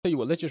Tell you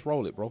what, let's just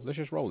roll it, bro. Let's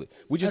just roll it.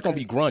 We're just gonna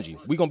be grungy.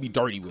 We're gonna be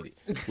dirty with it.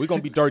 We're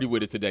gonna be dirty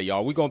with it today,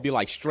 y'all. We're gonna be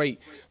like straight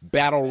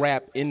battle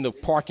rap in the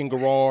parking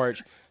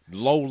garage,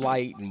 low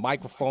light,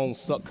 microphone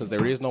suck because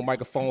there is no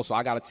microphone. So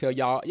I gotta tell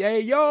y'all, hey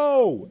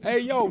yo,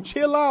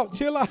 chill out.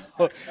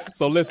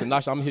 So listen,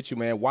 Nyasha, I'm gonna hit you,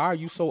 man. Why are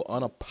you so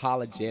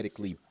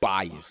unapologetically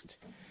biased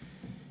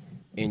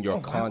in your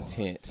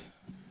content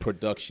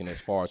production as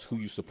far as who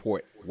you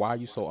support? Why are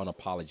you so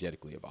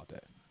unapologetically about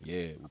that?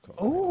 Yeah.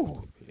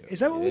 Oh,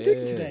 is that what we're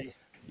doing today?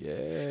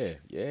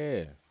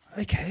 Yeah.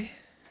 Okay.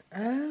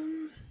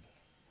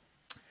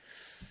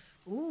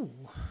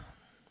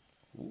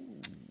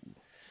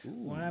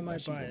 Why am I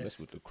biased? Mess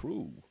with the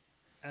crew.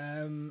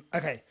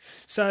 Okay.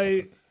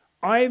 So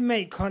I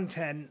make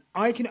content.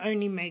 I can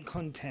only make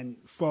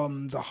content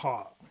from the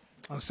heart.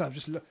 Oh, sorry, I've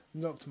just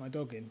locked my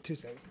dog in. 2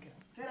 seconds.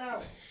 Get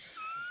out.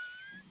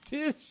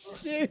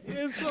 This shit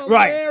is hilarious.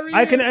 Right.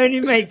 I can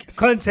only make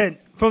content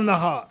from the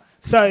heart.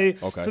 So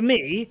for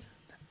me,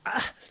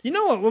 you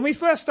know what? When we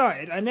first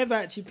started, I never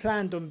actually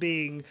planned on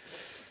being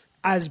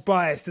as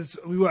biased as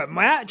we were.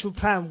 My actual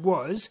plan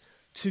was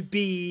to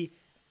be.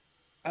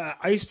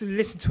 I used to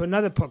listen to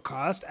another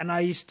podcast, and I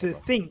used to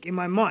think in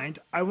my mind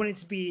I wanted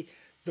to be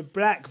the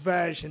black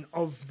version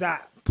of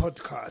that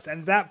podcast.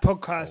 And that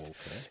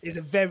podcast is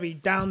a very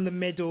down the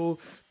middle,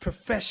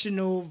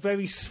 professional,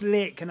 very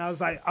slick. And I was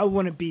like, I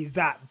want to be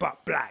that,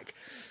 but black.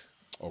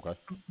 Okay.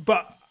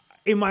 But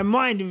in my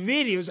mind,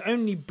 really, it was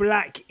only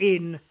black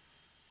in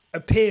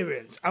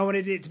appearance. I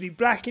wanted it to be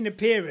black in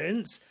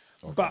appearance,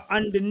 but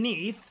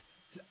underneath,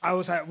 I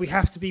was like, we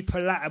have to be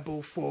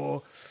palatable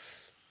for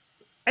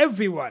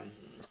everyone.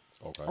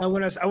 Okay. I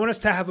want us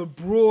to have a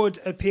broad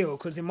appeal,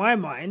 because in my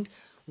mind,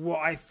 what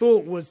I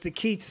thought was the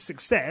key to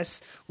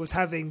success was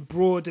having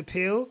broad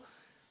appeal.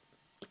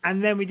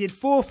 And then we did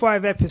 4 or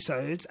 5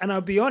 episodes, and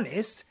I'll be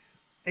honest,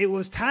 it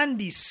was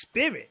Tandy's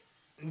spirit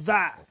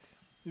that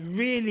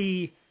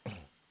really,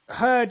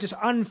 her just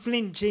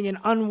unflinching and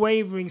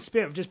unwavering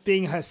spirit of just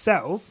being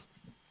herself,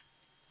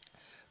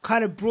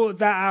 kind of brought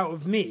that out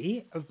of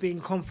me, of being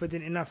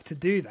confident enough to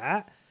do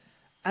that.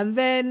 And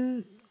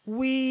then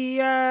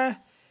I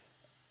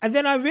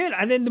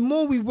realized, and then the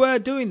more we were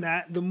doing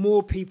that, the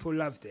more people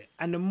loved it.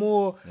 And the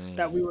more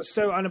that we were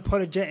so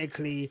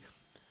unapologetically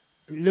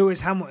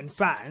Lewis Hamilton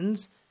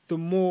fans, the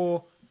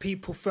more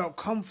people felt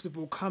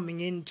comfortable coming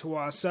into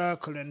our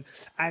circle. And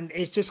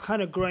it's just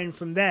kind of grown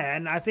from there.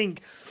 And I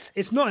think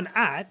it's not an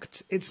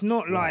act. It's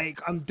not like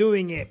I'm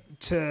doing it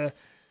to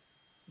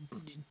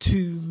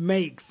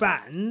make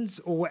fans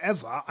or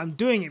whatever. I'm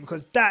doing it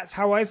because that's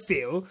how I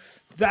feel.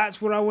 That's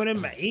what I want to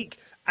make.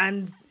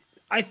 And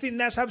I think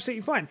that's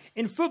absolutely fine.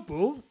 In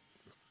football,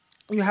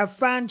 you have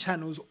fan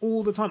channels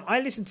all the time. I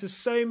listen to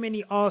so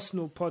many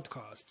Arsenal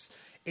podcasts.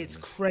 It's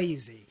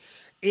crazy.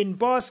 In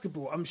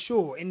basketball, I'm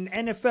sure. In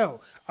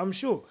NFL, I'm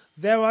sure.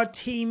 There are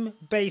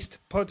team-based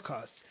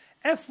podcasts.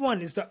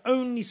 F1 is the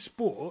only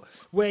sport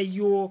where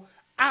you're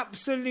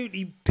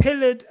absolutely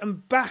pillared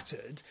and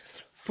battered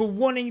for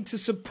wanting to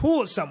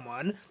support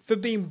someone, for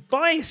being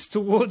biased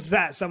towards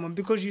that someone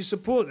because you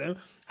support them.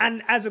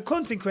 And as a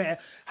content creator,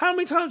 how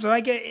many times do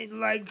I get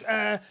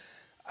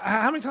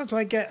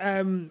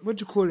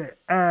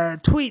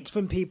tweets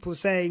from people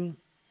saying,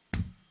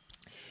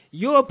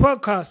 you're a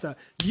podcaster,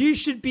 you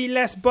should be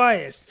less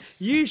biased.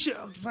 You should,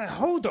 like,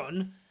 hold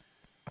on.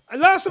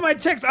 Last time I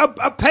checked, I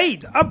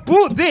paid. I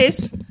bought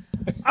this.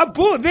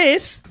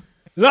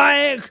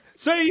 Like,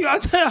 so I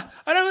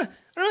don't,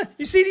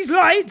 you see these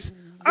lights?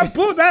 I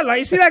bought that light.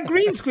 You see that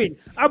green screen?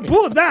 I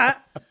bought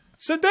that.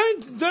 So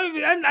don't,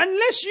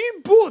 unless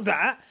you bought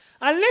that,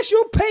 unless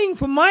you're paying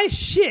for my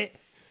shit,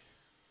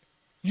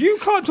 you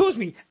can't talk to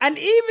me. And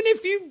even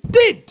if you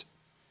did,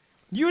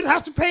 you would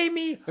have to pay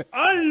me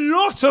a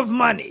lot of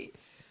money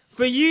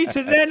for you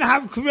to then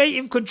have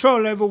creative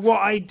control over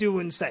what I do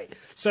and say.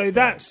 So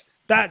that's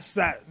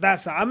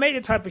that. I make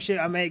the type of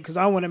shit I make because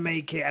I want to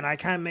make it, and I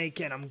can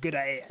make it, and I'm good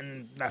at it,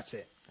 and that's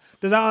it.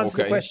 Does that answer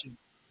the question?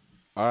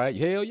 All right.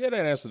 Hell yeah,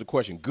 that answered the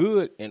question.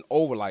 Good and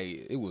over, like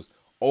it was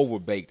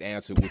overbaked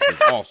answer, which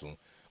was awesome.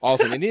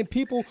 Awesome. And then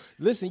people,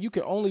 listen, you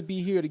can only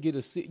be here to get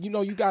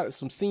you got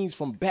some scenes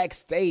from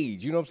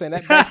backstage. You know what I'm saying?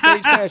 That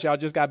backstage pass, y'all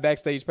just got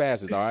backstage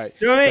passes, all right?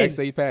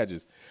 Backstage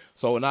passes.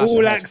 So, Nyasha,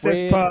 all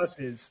access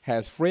passes.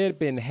 Has Fred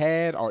been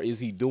had, or is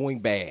he doing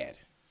bad?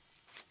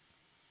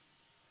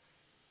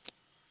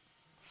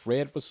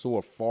 Fred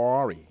Vasseur,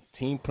 Ferrari,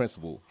 team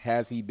principal.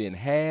 Has he been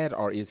had,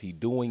 or is he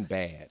doing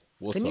bad?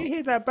 What's up? Can you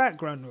hear that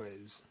background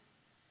noise?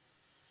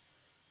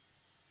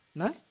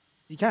 No?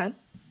 You can?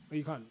 Or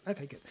you can't?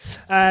 Okay, good.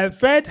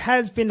 Fred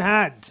has been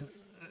had.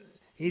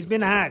 He's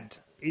been had.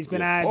 He's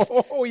been had.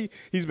 Oh,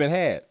 he's been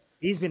had.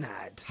 He's been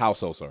had. How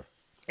so, sir?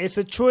 It's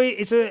a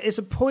choice. It's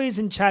a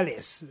poison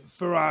chalice,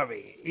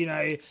 Ferrari. You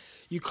know,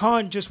 you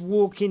can't just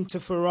walk into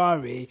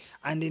Ferrari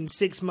and in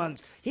 6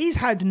 months. He's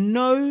had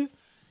no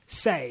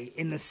say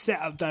in the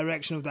setup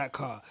direction of that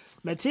car.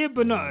 Mattia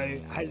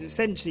Binotto has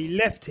essentially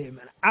left him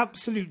an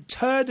absolute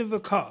turd of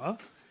a car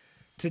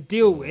to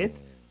deal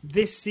with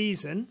this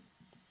season.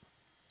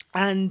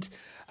 And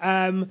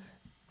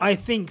I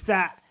think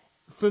that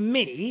for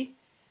me,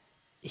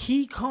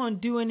 he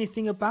can't do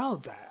anything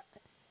about that.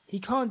 He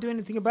can't do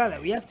anything about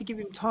that. We have to give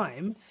him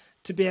time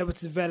to be able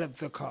to develop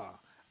the car.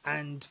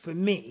 And for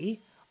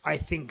me, I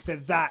think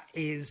that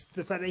is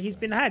the fact that he's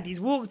been had.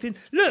 He's walked in.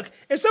 Look,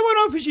 if someone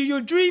offers you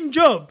your dream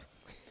job,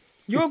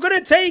 you're going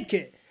to take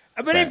it.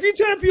 But if you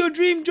turn up your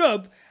dream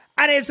job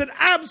and it's an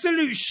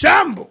absolute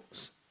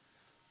shambles,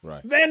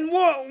 right, then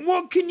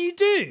what can you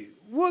do?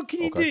 What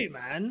can you do,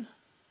 man?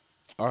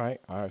 All right.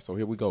 So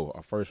here we go.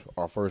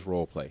 Our first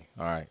role play.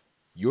 All right.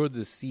 You're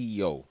the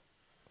CEO,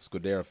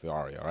 Scuderia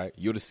Ferrari. All right.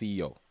 You're the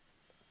CEO.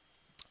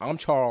 I'm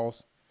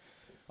Charles.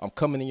 I'm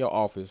coming in your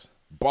office,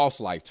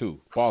 boss-like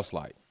too,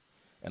 boss-like.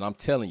 And I'm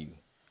telling you,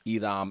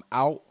 either I'm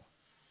out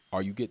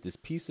or you get this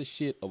piece of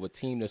shit of a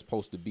team that's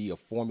supposed to be a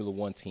Formula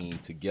One team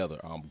together.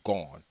 I'm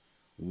gone.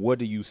 What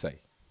do you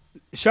say?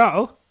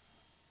 Charles?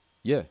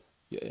 Yeah.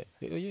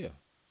 Hell yeah.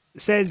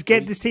 Says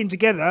get this team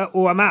together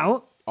or I'm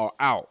out. Or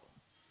out.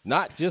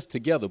 Not just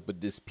together, but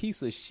this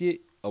piece of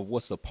shit of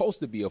what's supposed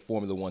to be a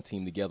Formula One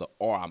team together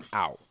or I'm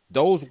out.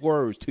 Those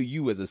words to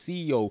you as a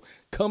CEO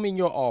come in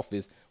your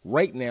office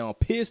right now. I'm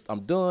pissed.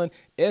 I'm done.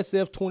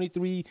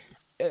 SF23.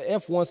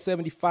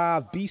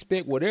 F175,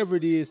 B-Spec, whatever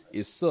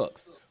it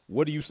sucks.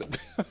 What do you say?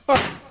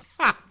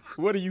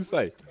 What do you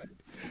say?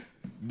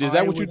 Is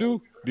that what you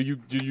do? Do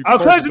you I'll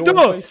close the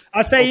door.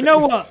 I'll say, you know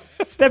what?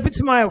 Step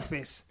into my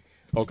office.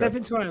 Okay. Step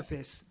into my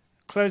office.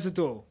 Close the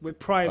door. We're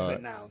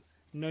private now.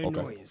 No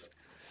noise.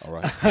 All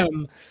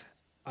right.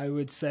 I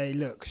would say,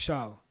 look,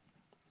 Charles,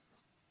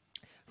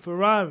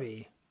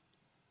 Ferrari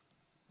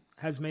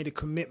has made a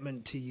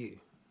commitment to you.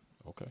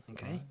 Okay.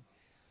 Right.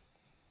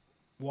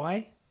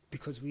 Why?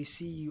 Because we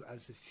see you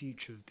as the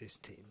future of this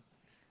team.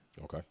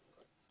 Okay.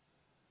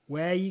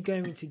 Where are you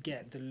going to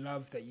get the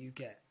love that you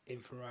get in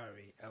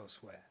Ferrari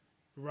elsewhere?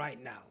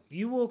 Right now.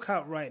 You walk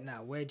out right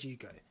now. Where do you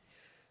go?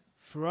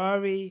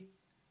 Ferrari,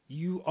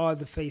 you are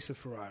the face of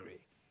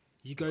Ferrari.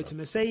 You go to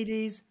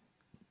Mercedes,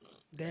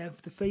 they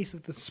have the face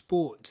of the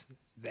sport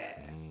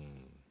there.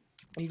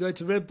 You go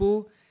to Red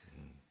Bull,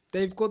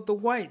 they've got the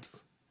white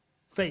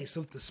face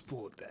of the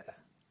sport there.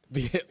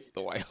 Yeah,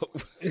 the white.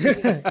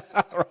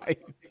 Right.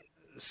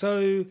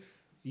 So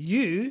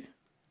you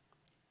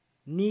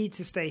need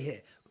to stay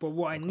here. But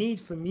what I need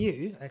from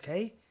you,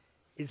 okay,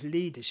 is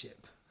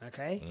leadership,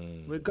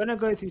 okay? We're going to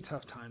go through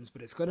tough times,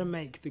 but it's going to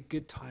make the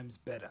good times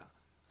better,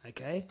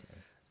 okay?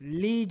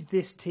 Lead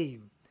this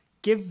team.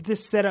 Give the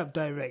setup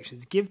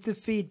directions. Give the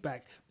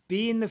feedback.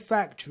 Be in the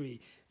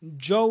factory.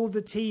 Joel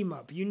the team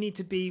up. You need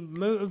to be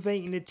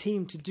motivating the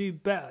team to do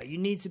better. You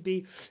need to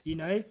be,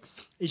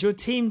 is your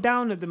team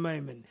down at the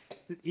moment?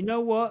 You know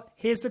what?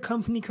 Here's the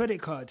company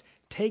credit card.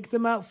 Take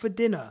them out for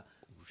dinner.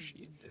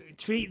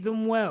 Treat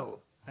them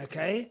well.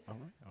 Okay? All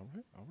right.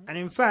 And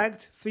in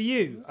fact, for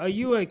you, are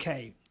you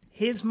okay?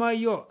 Here's my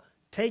yacht.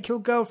 Take your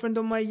girlfriend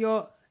on my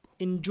yacht.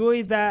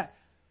 Enjoy that.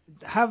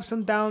 Have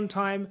some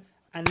downtime.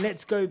 And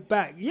let's go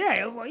back.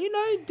 Yeah, well,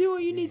 do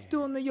what you need to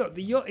do on the yacht.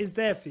 The yacht is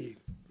there for you.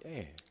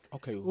 Yeah.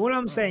 Okay. All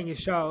I'm saying is,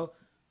 Charles,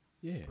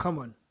 come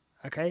on.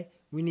 Okay?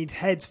 We need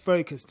heads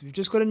focused. We've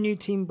just got a new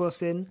team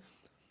boss in.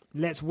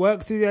 Let's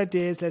work through the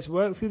ideas. Let's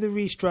work through the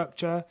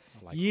restructure.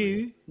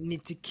 You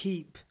need to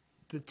keep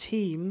the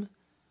team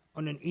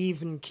on an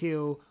even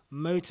keel,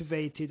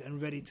 motivated and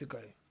ready to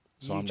go.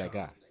 So I'm that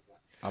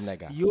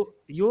guy.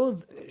 You're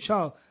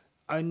Charles.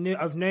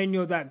 I've known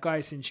you're that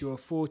guy since you were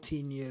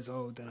 14 years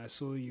old, and I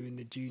saw you in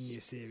the junior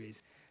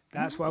series.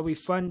 That's why we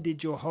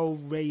funded your whole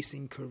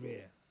racing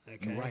career.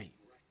 Okay,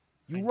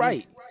 You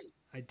right.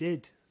 I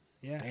did.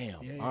 Yeah.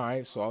 Damn. Yeah. All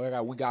right.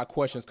 So we got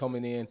questions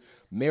coming in.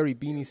 Mary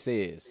Beanie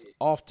says,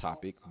 off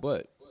topic,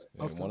 but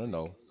I want to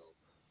know,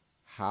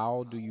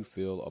 how do you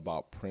feel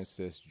about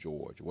Princess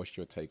George? What's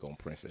your take on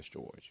Princess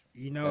George?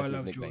 That's I love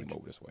love nickname George.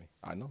 over this way.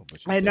 I know,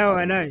 but I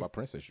know. about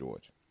Princess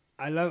George.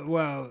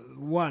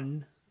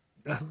 One,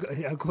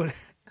 I call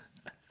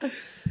it.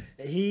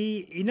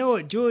 You know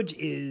what? George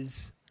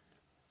is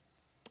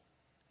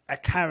a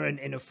Karen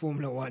in a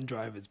Formula One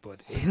driver's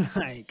body.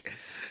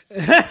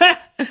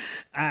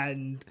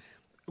 And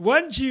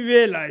once you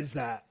realize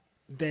that,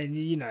 then,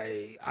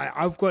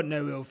 I've got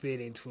no ill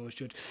feeling towards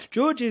George.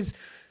 George is,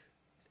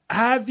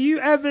 have you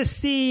ever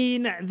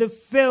seen the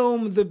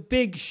film The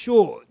Big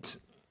Short?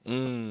 Have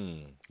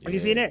you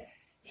seen it?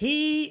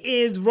 He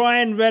is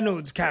Ryan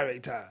Reynolds'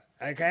 character.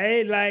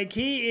 Okay.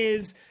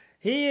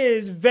 He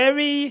is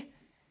very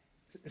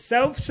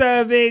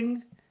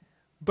self-serving,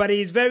 but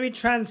he's very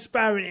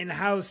transparent in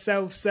how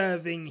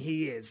self-serving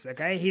he is,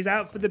 okay? He's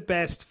out for the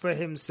best for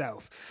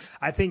himself.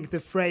 I think the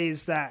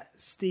phrase that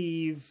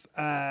Steve,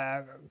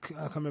 I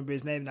can't remember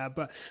his name now,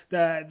 but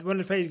one of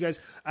the phrases goes,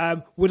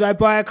 would I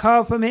buy a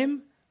car from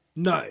him?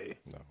 No.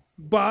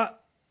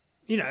 But,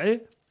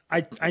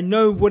 I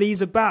know what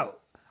he's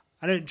about.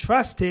 I don't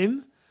trust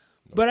him,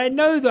 but I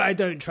know that I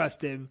don't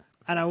trust him,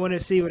 and I want to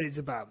see what it's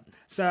about.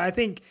 So I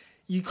think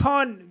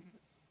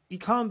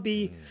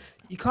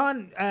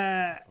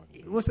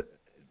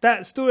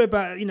that story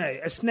about,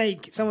 a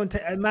snake,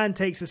 a man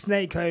takes a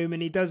snake home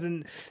and he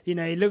doesn't,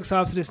 he looks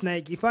after the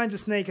snake. He finds a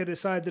snake at the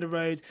side of the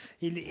road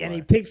and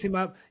he picks him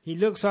up. He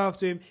looks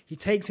after him. He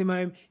takes him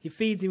home. He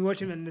feeds him,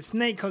 watches him, and the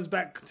snake comes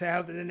back to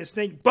help. And then the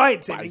snake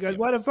bites him. He goes,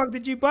 "Why the fuck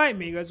did you bite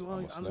me?" He goes,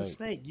 "Well, I'm a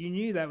snake. You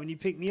knew that when you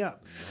picked me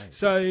up." Right.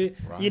 So,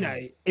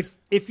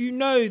 if you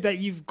know that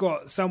you've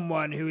got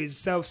someone who is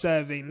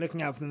self-serving,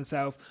 looking out for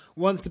themselves,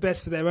 wants the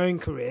best for their own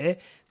career,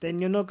 then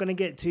you're not going to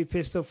get too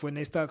pissed off when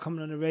they start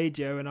coming on the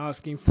radio and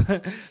asking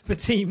for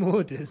team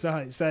orders.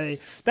 Right? So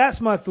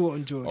that's my thought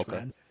on George,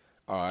 man.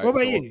 All right. What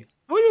about you?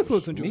 What are your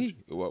thoughts on George?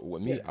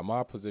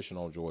 My position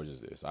on George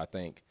is this. I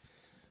think,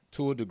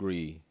 to a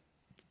degree,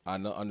 I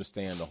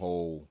understand the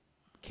whole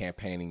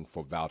campaigning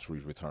for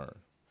Valtteri's return.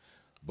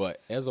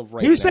 But as of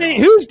right now,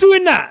 who's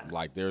doing that?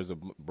 Like, there's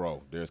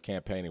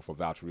campaigning for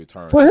Valtteri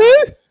return. For who?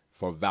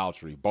 For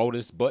Valtteri.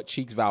 Botus, butt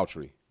cheeks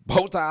Valtteri.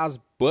 Bottas,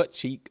 butt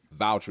cheek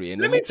Valtteri.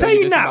 And let me tell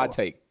you now, this is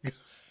my take.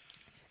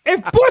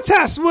 If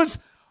Bottas was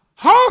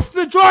half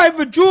the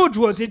driver George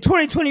was in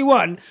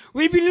 2021,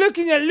 we'd be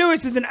looking at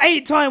Lewis as an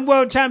 8-time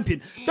world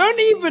champion. Do not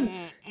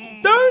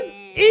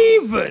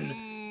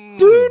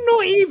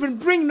even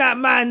bring that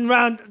man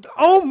round.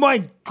 Oh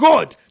my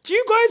God. Do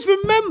you guys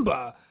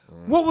remember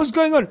what was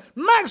going on?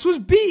 Max was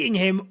beating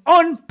him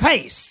on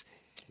pace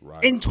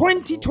in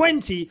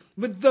 2020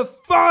 with the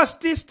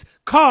fastest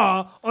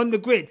car on the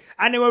grid.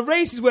 And there were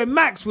races where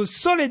Max was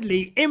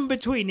solidly in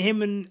between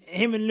him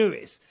and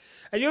Lewis.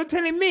 And you're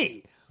telling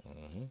me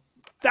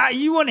that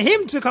you want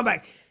him to come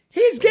back.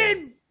 He's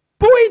getting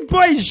buoyed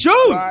by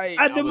Zhou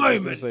at the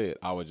moment.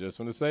 I was just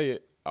going to say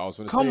it. I was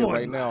going to say it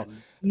right now.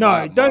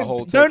 No,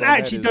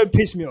 don't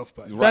piss me off,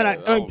 bro.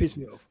 Don't piss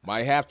me off.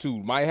 Might have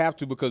to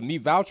because me,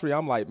 Valtteri,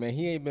 I'm like, man,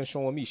 he ain't been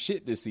showing me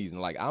shit this season.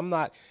 Like, I'm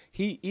not,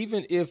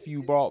 even if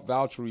you brought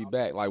Valtteri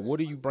back, like, what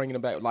are you bringing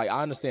him back? Like,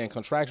 I understand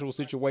contractual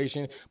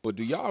situation, but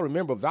do y'all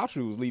remember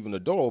Valtteri was leaving the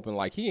door open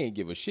like he ain't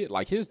give a shit.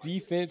 Like, his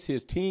defense,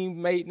 his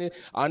team maintenance,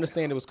 I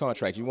understand it was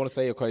contract. You want to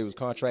say, okay, it was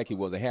contract, he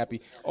wasn't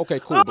happy. Okay,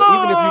 cool. But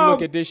even if you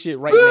look at this shit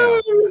right now,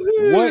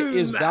 what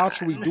is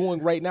Valtteri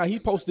doing right now? He's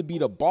supposed to be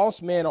the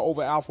boss man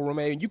over Alfa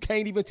Romeo, and you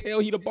can't even tell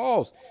he the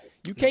boss.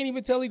 You can't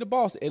even tell he the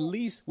boss. At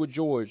least with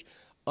George,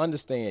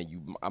 understand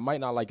I might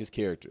not like his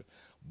character,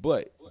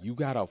 but you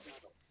got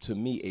to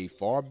me, a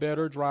far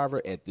better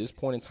driver at this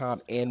point in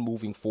time and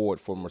moving forward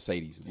for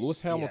Mercedes.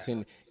 Lewis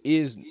Hamilton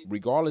is,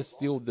 regardless,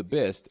 still the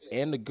best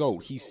and the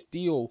GOAT. He's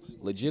still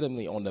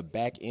legitimately on the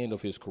back end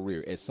of his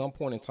career. At some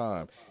point in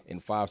time,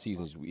 in 5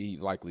 seasons, he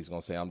likely is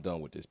going to say, I'm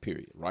done with this,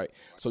 period, right?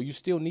 So you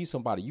still need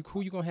somebody.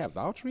 Who you going to have,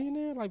 Valtteri in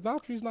there? Like,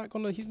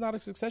 Valtteri's he's not a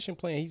succession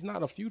plan. He's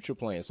not a future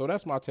plan. So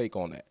that's my take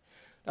on that.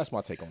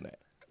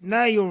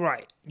 No, you're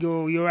right.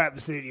 You're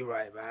absolutely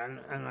right,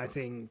 man. And I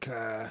think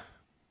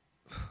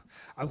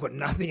I've got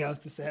nothing else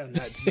to say on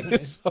that, to be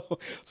honest.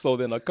 So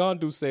then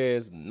Akandu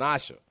says,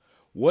 Nyasha,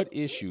 what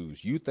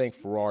issues you think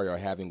Ferrari are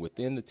having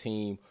within the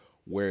team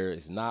where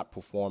it's not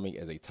performing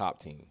as a top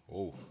team?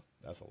 Oh,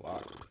 that's a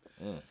lot.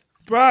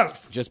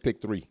 Bruv. Just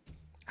pick 3.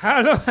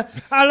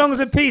 How long is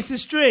a piece of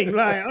string?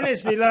 Like,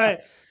 honestly,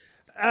 like,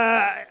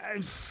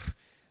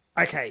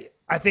 okay,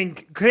 I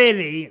think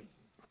clearly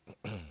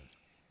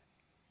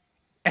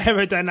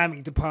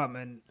aerodynamic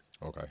department.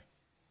 Okay.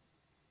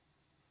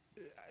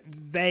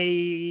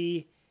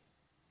 They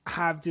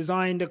have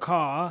designed a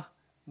car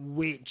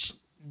which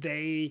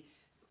they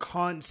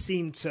can't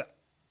seem to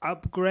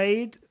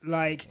upgrade.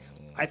 Like,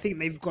 I think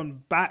they've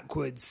gone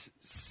backwards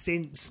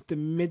since the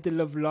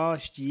middle of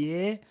last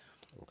year.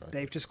 Okay.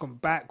 They've just gone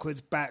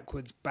backwards.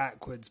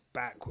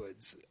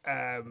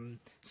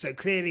 So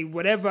clearly,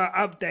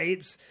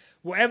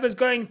 whatever's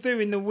going through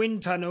in the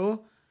wind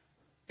tunnel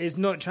is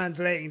not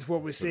translating to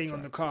what we're seeing on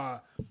the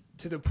car,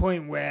 to the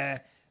point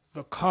where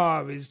the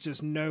car is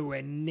just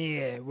nowhere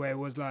near where it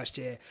was last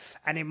year.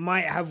 And it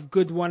might have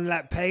good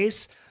one-lap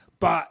pace,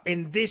 but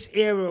in this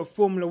era of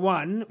Formula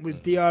One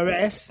with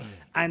DRS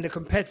and a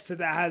competitor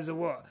that has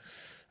a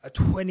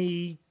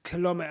 20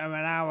 kilometer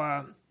an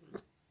hour,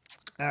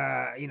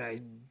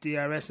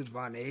 DRS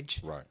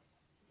advantage. Right.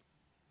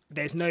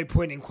 There's no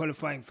point in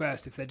qualifying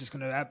first if they're just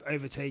going to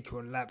overtake you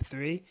on lap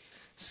 3.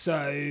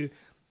 So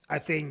I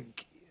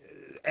think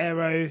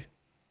Aero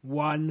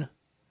 1.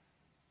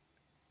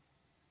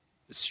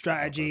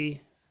 Strategy,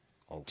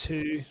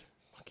 2.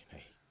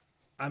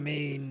 I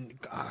mean,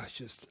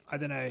 gosh, I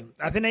don't know.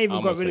 I think they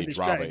even got rid of the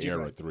strategy.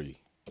 Driver error 3.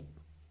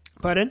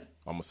 Pardon?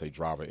 I'm gonna say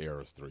driver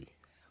errors 3.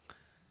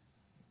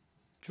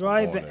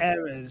 Driver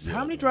errors.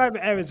 How many driver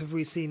errors have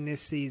we seen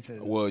this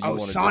season? Well, you want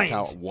to just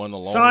count one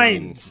alone?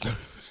 Signs.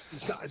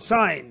 So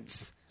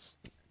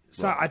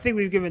Right. I think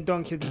we've given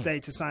Donkey of the Day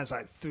to Sainz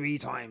like 3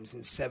 times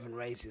in 7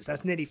 races.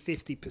 That's nearly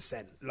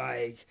 50%.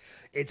 Like,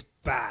 it's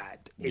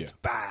bad. It's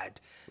bad.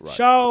 Right.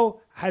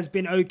 Charles has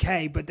been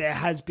okay, but there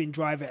has been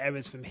driver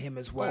errors from him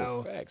as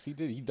well. Oh, facts. He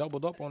did. He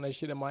doubled up on that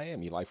shit in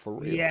Miami, like, for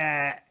real.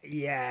 Yeah.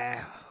 Oh,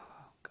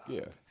 God.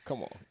 Yeah,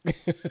 come on.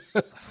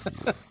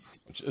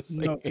 Just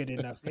saying. Not good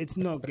enough. It's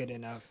not good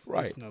enough.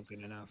 Right. It's not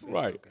good enough. It's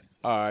Right. not good.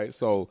 All right.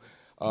 So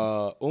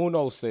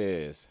Uno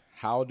says,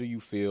 how do you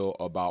feel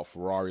about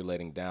Ferrari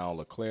letting down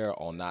Leclerc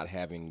on not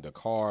having the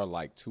car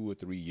like 2 or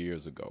 3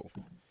 years ago?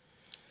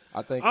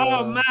 I think.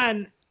 Oh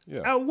man.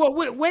 Yeah.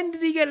 When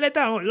did he get let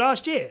down?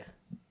 Last year.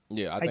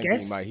 Yeah, I think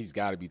he's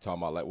got to be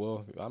talking about like,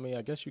 well, I mean,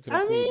 I guess you can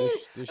include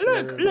this year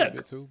a little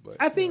bit too. But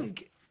I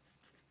think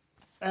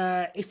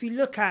if you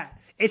look at,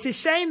 it's a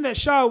shame that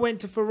Charles went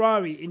to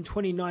Ferrari in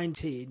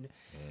 2019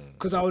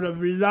 because I would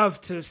have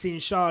loved to have seen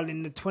Charles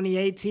in the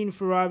 2018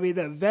 Ferrari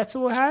that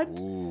Vettel had.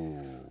 Ooh.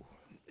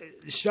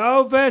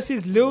 Charles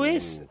versus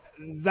Lewis,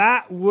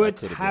 that would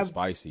have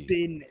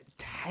been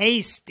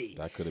tasty.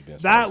 That could have been.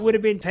 That would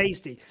have been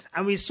tasty.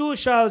 And we saw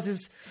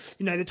Charles's,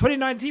 the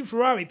 2019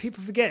 Ferrari.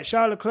 People forget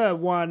Charles Leclerc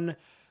won,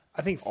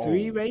 I think,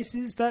 3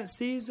 races that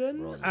season.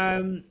 Bro,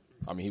 yeah.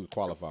 I mean, he was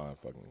qualifying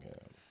fucking.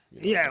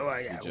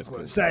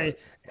 So,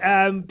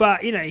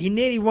 but he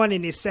nearly won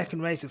in his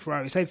second race of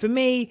Ferrari. So for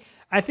me,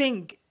 I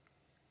think,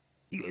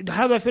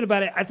 how do I feel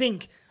about it? I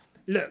think,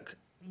 look,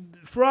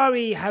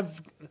 Ferrari,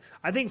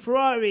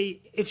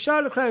 if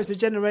Charles Leclerc is a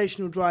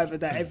generational driver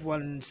that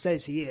everyone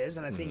says he is,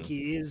 and I think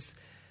he is,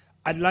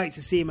 I'd like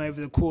to see him over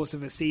the course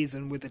of a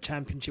season with the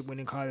championship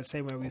winning car, the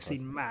same way we've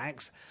seen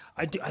Max.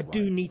 I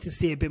do need to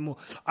see a bit more.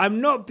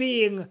 I'm not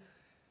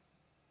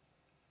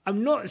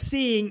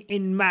seeing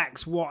in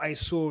Max what I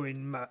saw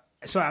in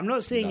I'm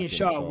not seeing in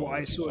Charles what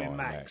I saw in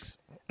Max.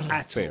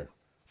 Fair.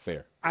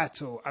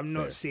 At all. I'm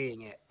not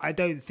seeing it. I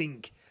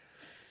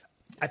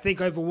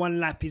think over one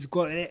lap he's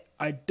got it.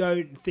 I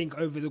don't think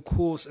over the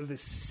course of a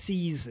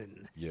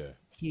season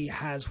he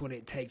has what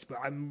it takes. But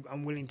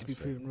I'm willing to be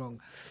proven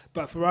wrong.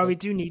 But Ferrari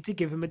do need to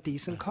give him a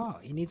decent car.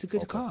 He needs a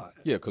good car.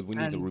 Yeah, because we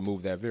need to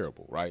remove that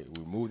variable, right?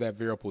 We remove that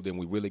variable, then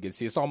we really get to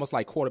see. It's almost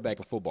like quarterback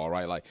in football,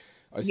 right? Like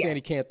saying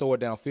he can't throw it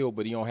downfield,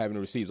 but he don't have any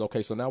receivers.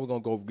 Okay, so now we're gonna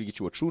go get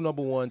you a true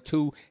number 1,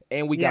 2,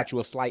 and we got you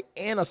a slight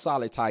and a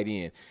solid tight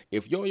end.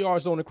 If your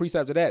yards don't increase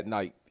after that,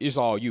 night it's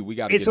all you. We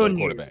got to get another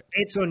quarterback.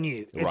 It's on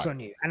you. It's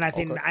on you. And I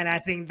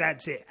think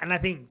that's it. And I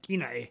think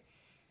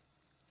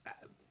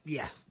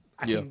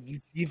I think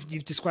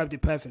you've described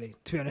it perfectly.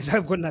 To be honest,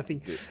 I've got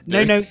nothing.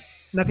 No notes.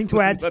 Nothing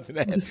to add. Nothing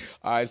to add.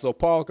 All right. So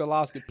Paul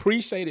Kowalski,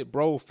 appreciate it,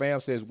 bro. Fam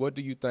says, what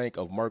do you think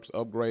of Merck's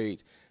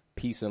upgrades?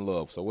 Peace and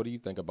love. So what do you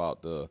think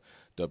about the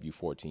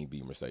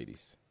W14B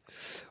Mercedes?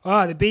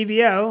 Oh, the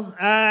BBL.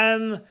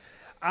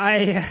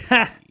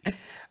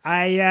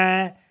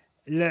 I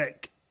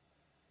look.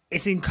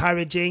 It's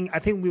encouraging. I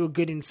think we were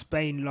good in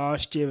Spain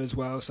last year as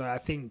well. So I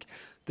think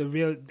it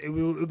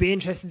will be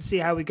interesting to see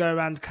how we go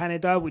around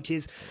Canada, which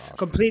is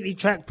completely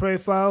track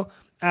profile.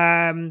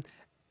 But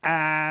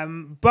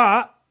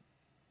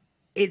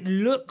it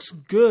looks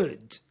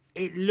good.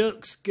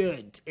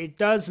 It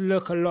does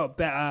look a lot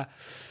better.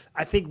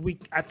 I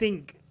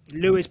think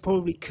Lewis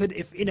probably could,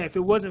 if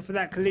it wasn't for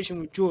that collision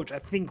with George, I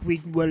think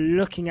we were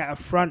looking at a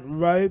front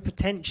row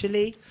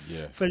potentially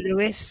for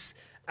Lewis.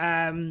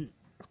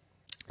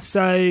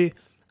 So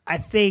I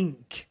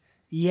think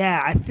the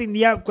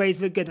upgrades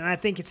look good, and I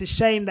think it's a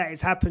shame that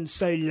it's happened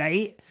so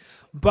late.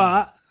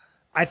 But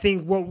I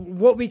think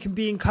what we can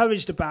be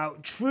encouraged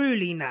about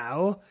truly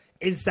now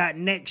is that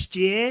next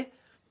year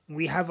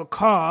we have a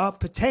car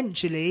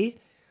potentially.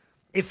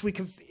 If we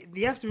can,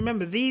 you have to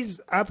remember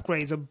these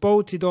upgrades are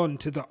bolted on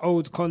to the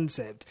old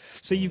concept.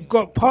 So you've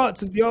got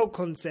parts of the old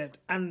concept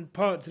and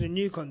parts of the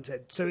new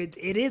concept. So it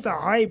is a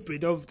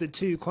hybrid of the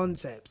two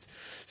concepts.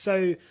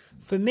 So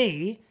for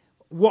me,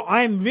 what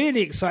I'm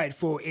really excited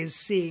for is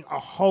seeing a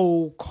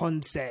whole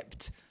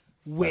concept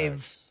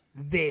with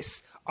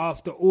this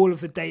after all of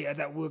the data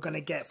that we're going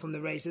to get from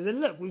the races.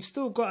 And look, we've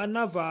still got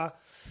another...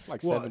 It's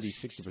like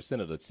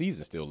 60% of the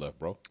season still left,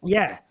 bro.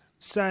 Yeah.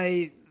 So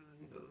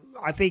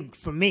I think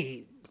for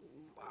me,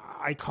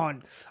 I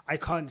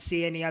can't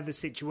see any other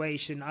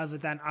situation other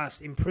than us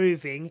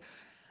improving.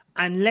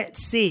 And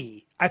let's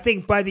see. I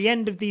think by the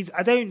end of these,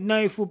 I don't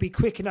know if we'll be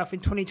quick enough in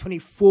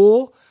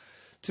 2024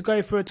 to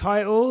go for a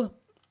title.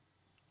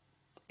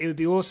 It would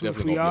be awesome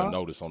if we are. Be a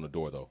notice on the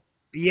door, though.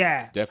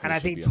 Yeah, definitely. And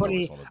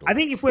I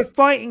think if we're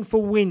fighting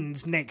for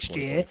wins next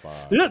year,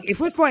 look, if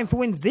we're fighting for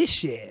wins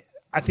this year,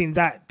 I think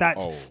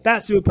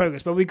that's real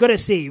progress. But we've got to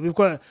see. We've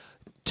got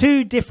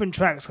 2 different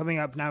tracks coming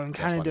up now in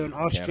Canada and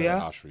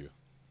Austria.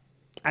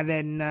 And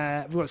then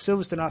we've got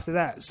Silverstone after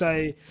that.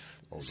 So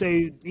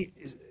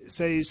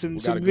some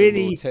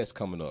really little tests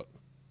coming up.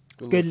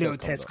 Good little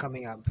tests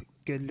coming up.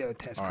 All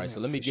right, so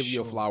let me give you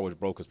your flowers,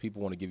 bro, because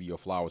people want to give you your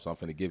flowers, so I'm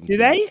finna give them to you.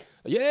 Do they?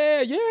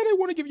 Yeah, they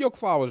want to give you your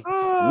flowers.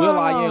 Oh. Will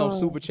I Am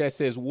Super Chat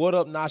says, "What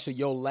up, Nyasha?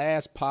 Your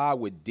last pod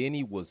with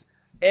Denny was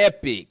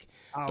epic."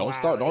 Don't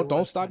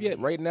stop yet.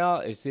 Right now,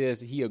 it says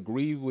he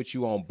agreed with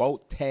you on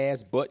both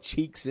Taz butt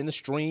cheeks in the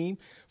stream,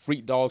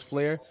 Freak Dog's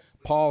Flair.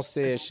 Paul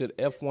says, should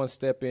F1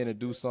 step in and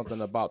do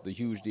something about the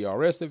huge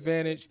DRS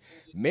advantage?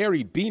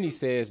 Mary Beanie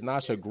says,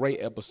 Nyasha,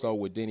 great episode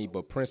with Denny,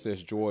 but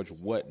Princess George,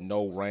 what?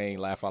 No rain.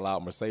 Laugh out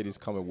loud. Mercedes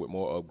coming with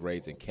more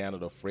upgrades in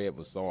Canada. Fred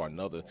Vassar,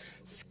 another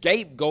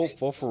scapegoat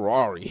for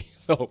Ferrari.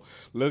 So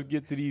let's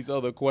get to these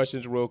other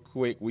questions real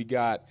quick. We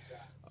got,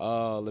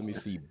 let me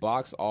see,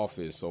 Box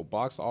Office. So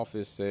Box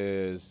Office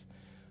says,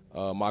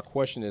 my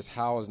question is,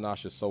 how is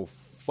Nyasha so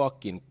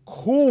fucking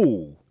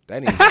cool?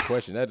 That ain't even a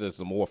question. That's just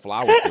some more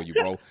flowers for you,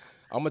 bro.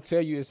 I'm gonna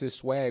tell you, it's his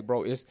swag,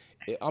 bro.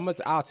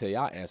 I'll tell you,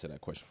 I'll answer that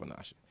question for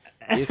Nyasha.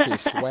 It's his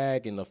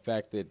swag and the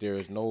fact that there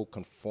is no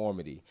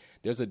conformity.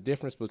 There's a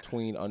difference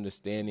between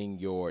understanding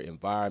your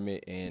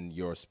environment and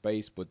your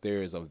space, but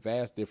there is a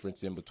vast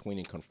difference in between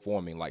and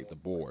conforming, like the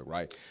board,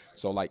 right?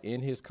 So, like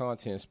in his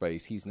content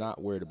space, he's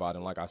not worried about it.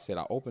 And like I said,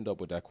 I opened up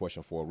with that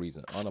question for a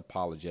reason.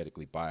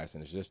 Unapologetically biased,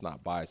 and it's just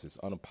not biased. It's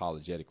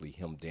unapologetically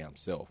him damn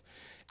self.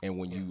 And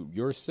when you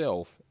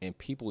yourself and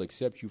people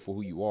accept you for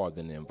who you are,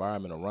 then the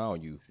environment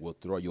around you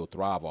you'll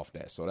thrive off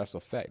that. So that's a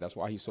fact. That's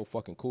why he's so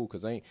fucking cool,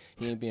 because he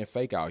ain't being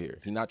fake out here.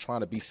 He's not trying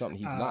to be something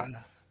he's not.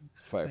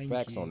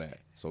 Facts on that.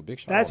 So big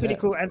shout out. That's really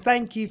cool. And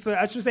thank you for,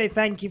 I just want to say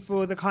thank you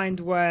for the kind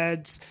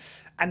words,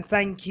 and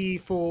thank you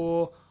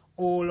for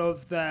all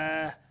of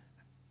the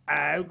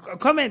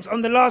comments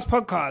on the last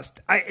podcast.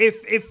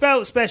 It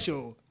felt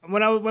special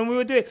when we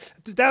were doing.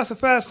 That was the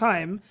first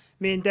time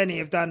me and Denny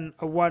have done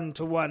a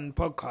 1-to-1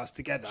 podcast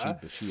together.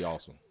 She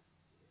awesome.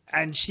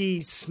 And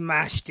she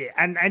smashed it.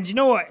 And you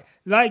know what?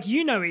 Like,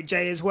 you know it,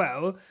 Jay, as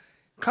well.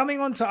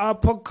 Coming onto our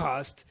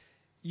podcast,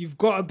 you've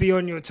got to be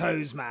on your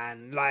toes,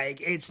 man.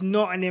 Like, it's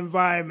not an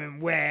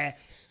environment where,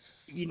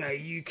 you know,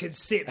 you can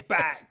sit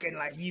back and,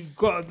 like, you've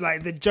got to,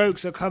 like, the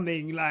jokes are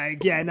coming.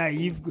 Like, yeah, no,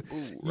 you've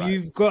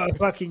got to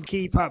fucking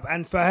keep up.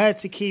 And for her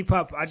to keep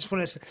up, I just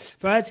want to say,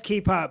 for her to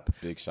keep up,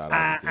 big shout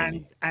out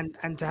to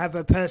and to have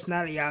her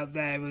personality out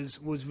there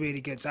was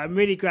really good. So I'm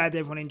really glad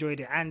everyone enjoyed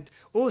it. And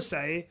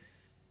also,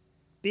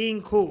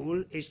 being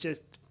cool is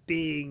just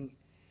being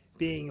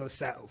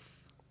yourself.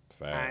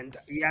 Facts.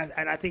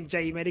 And I think,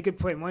 Jay, you made a good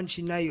point. Once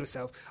you know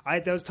yourself,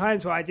 there was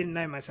times where I didn't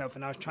know myself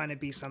and I was trying to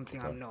be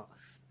something I'm not.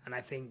 And I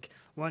think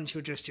once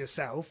you're just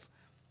yourself,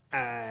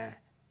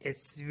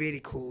 it's really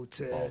cool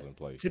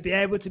to be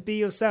able to be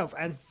yourself,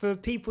 and for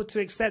people to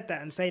accept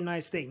that and say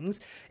nice things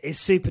is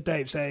super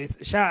dope. So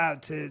shout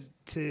out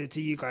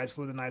to you guys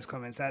for the nice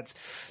comments.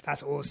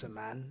 That's awesome,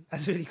 man.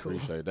 That's really cool.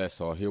 Appreciate that.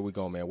 So here we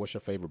go, man. What's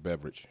your favorite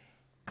beverage?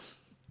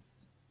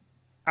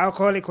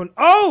 Alcoholic one.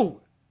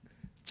 Oh,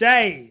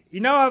 Jay,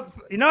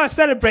 I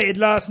celebrated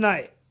last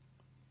night.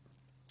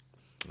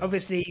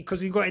 Obviously,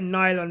 because we got in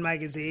Nylon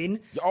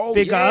magazine. Oh,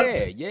 Big up.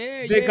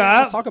 Big up.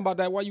 I was talking about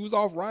that while you was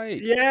off, right?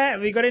 Yeah,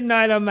 we got in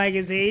Nylon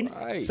magazine.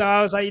 Right. So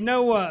I was like, you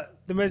know what?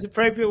 The most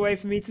appropriate way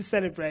for me to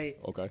celebrate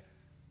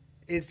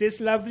is this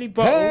lovely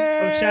bottle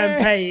of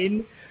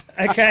champagne,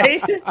 okay,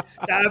 that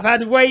I've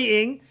had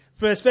waiting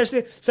for,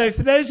 especially. So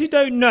for those who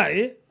don't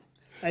know,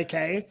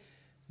 okay,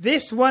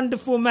 this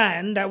wonderful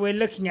man that we're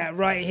looking at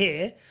right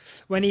here,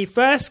 when he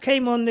first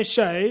came on the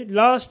show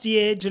last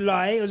year,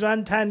 July, it was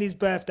around Tandy's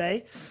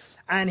birthday,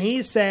 and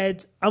he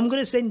said, I'm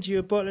going to send you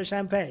a bottle of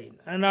champagne.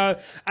 And I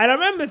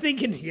remember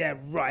thinking, yeah,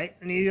 right.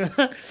 And he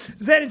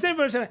sent a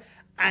bottle of champagne.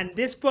 And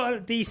this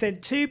bottle, he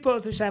sent 2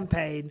 bottles of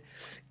champagne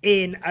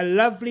in a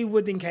lovely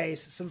wooden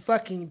case, some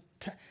fucking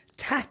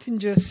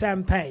Tattinger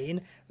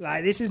champagne.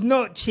 Like, this is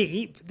not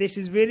cheap. This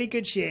is really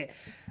good shit.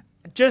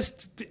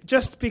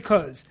 Just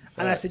because.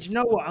 And I said, you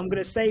know what? I'm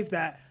going to save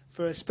that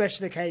for a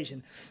special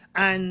occasion.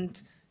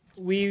 And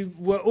we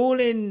were all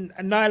in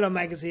a Nylon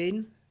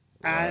magazine,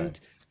 and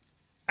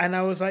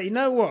I was like, you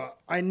know what?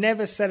 I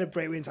never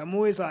celebrate wins. I'm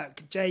always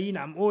like, Jay,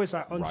 I'm always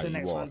like, on to the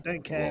next one.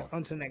 Don't care.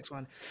 On to the next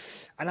one.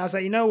 And I was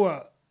like, you know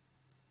what?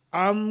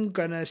 I'm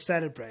going to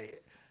celebrate.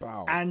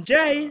 Wow. And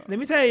Jay, let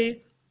me tell you,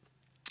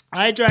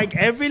 I drank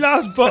every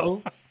last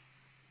bottle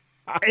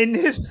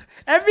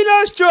every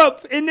last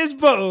drop in this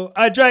bottle,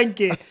 I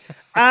drank it.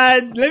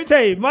 And let me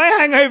tell you, my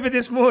hangover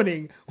this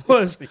morning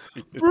was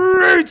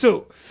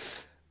brutal.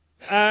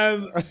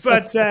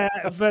 But so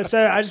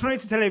I just wanted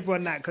to tell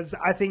everyone that, because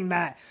I think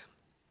that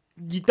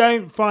you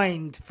don't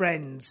find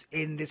friends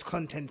in this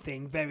content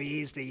thing very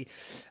easily.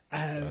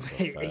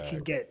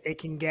 It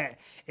can get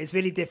it's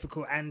really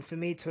difficult. And for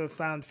me to have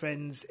found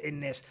friends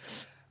in this,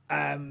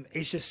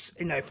 it's just,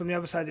 from the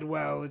other side of the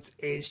world,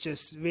 it's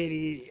just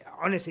really,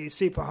 honestly, it's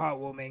super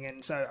heartwarming.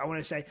 And so I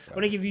want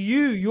to give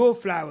you your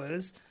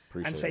flowers.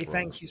 Appreciate and say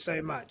thank you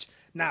so much.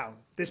 Now,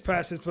 this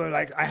person's probably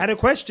like, I had a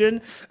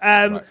question.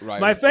 Right.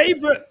 My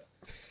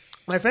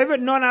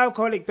favorite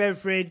non-alcoholic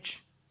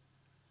beverage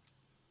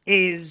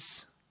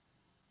is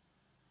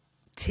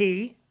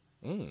tea.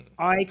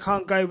 I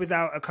can't go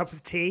without a cup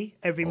of tea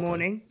every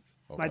morning.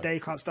 My day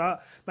can't start.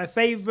 My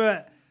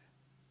favorite,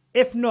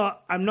 if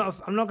not, I'm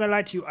not gonna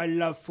lie to you, I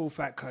love full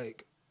fat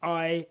Coke.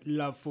 I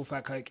love full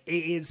fat Coke.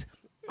 It is,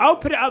 I'll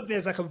put it up there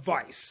as like a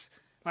vice.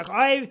 Like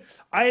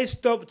I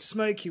stopped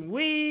smoking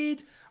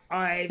weed.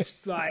 I've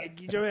stopped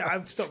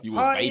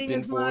partying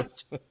as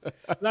much.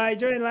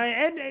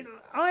 And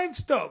I've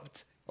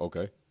stopped.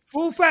 Okay.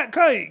 Full fat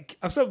Coke.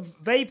 I've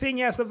stopped vaping.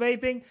 Yeah, I've stopped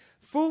vaping.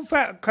 Full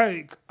fat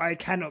Coke. I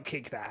cannot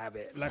kick that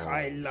habit. Like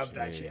I love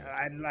that shit.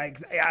 And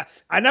like, yeah,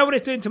 I know what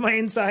it's doing to my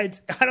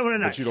insides. I don't want to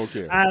know. But you don't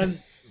care.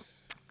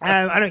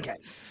 I don't care.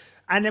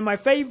 And then my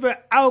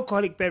favorite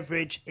alcoholic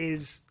beverage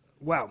is,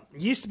 well,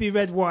 it used to be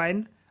red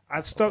wine.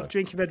 I've stopped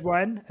drinking red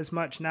wine as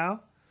much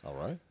now. All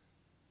right.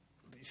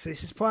 So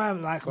this is why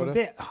I'm like, I'm a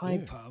bit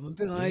hyper. I'm a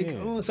bit like,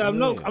 I'm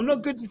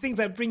not good to things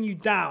that bring you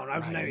down.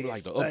 I've noticed. You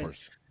like the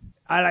uppers.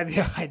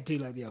 I do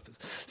like the uppers.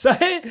 So,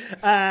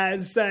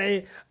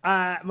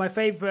 my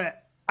favorite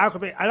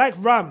alcohol. I like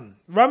rum.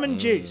 Rum and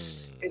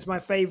juice is my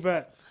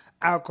favorite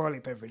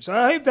alcoholic beverage. So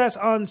I hope that's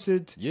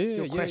answered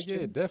your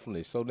question. Yeah,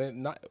 definitely. So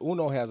then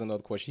Uno has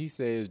another question. He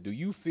says, do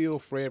you feel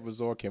Fred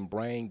Resort can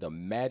bring the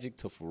magic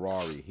to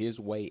Ferrari his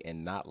way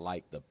and not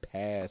like the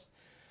past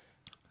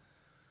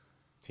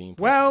team?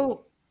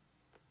 Well,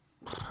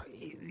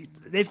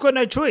 they've got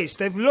no choice.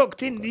 They've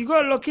locked in. You've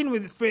got to lock in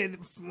with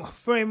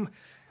for him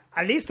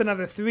at least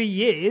another 3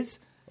 years.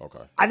 Okay.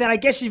 And then I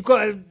guess you've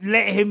got to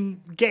let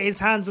him get his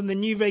hands on the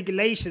new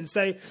regulations.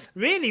 So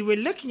really, we're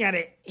looking at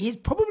it. He's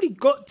probably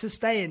got to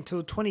stay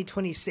until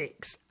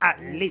 2026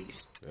 at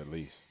least. At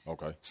least.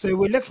 Okay. So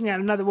we're looking at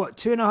another,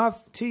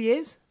 2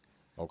 years?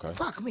 Okay.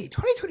 Fuck me.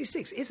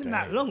 2026 isn't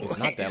that long. It's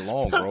not that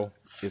long, bro.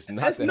 It's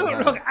not that not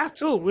long. long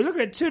at all. We're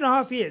looking at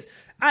 2.5 years.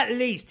 At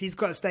least he's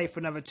got to stay for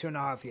another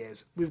 2.5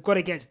 years. We've got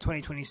to get to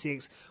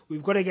 2026.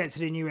 We've got to get to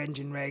the new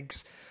engine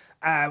regs.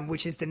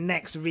 Which is the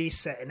next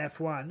reset in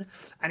F1.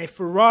 And if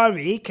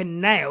Ferrari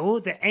can nail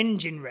the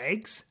engine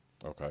regs,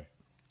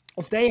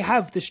 if they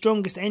have the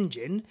strongest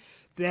engine,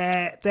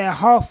 they're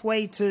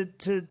halfway to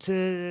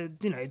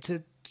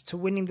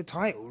winning the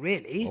title,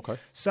 really. Okay.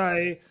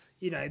 So,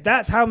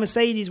 that's how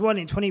Mercedes won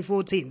in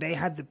 2014. They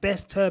had the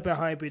best turbo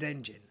hybrid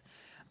engine.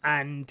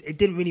 And it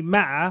didn't really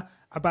matter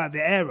about the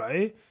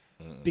aero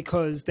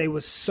because they were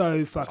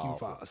so fucking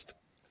fast.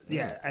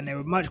 Yeah, and they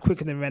were much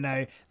quicker than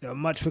Renault. They were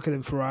much quicker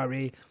than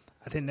Ferrari.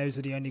 I think those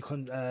are the only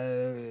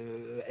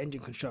engine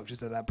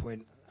constructors at that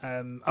point.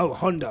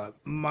 Honda,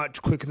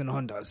 much quicker than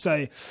Honda.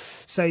 So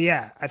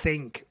yeah, I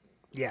think,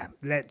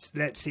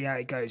 let's see how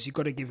it goes. You've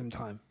got to give him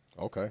time.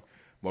 Okay.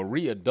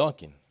 Maria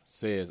Duncan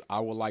says, I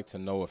would like to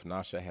know if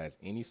Nyasha has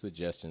any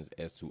suggestions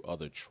as to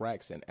other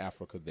tracks in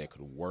Africa that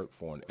could work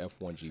for an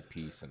F1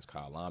 GP since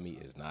Kyalami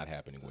is not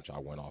happening, which I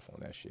went off on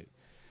that shit.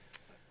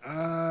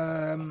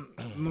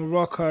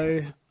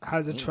 Morocco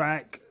has a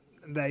track.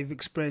 They've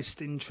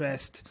expressed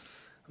interest.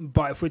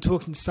 But if we're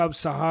talking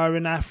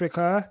sub-Saharan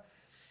Africa,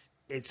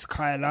 it's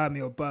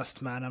Kyalami or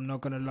bust, man. I'm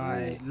not gonna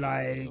lie.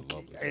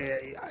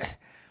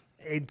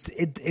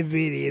 It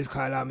really is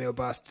Kyalami or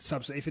bust.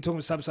 If you're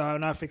talking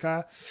sub-Saharan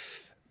Africa,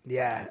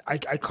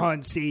 I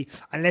can't see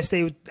unless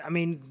they would.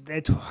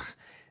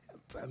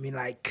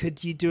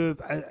 Could you do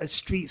a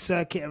street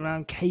circuit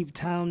around Cape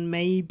Town?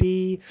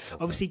 Maybe.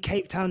 Obviously,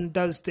 Cape Town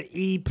does the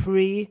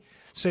E-Prix,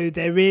 so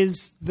there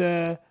is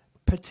the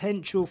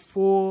potential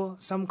for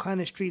some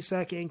kind of street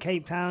circuit in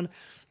Cape Town.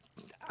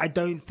 I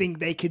don't think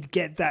they could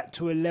get that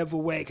to a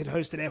level where it could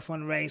host an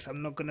F1 race.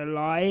 I'm not going to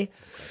lie.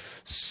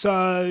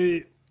 So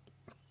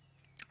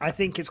I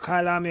think it's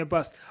Kyalami or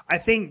bust. I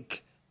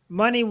think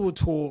money will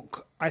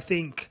talk. I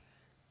think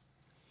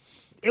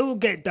it will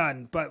get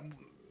done. But,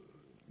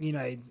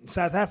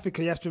 South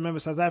Africa, you have to remember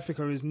South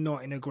Africa is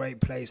not in a great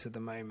place at the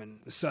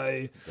moment.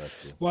 So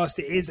whilst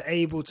it is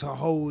able to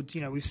hold,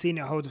 we've seen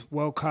it hold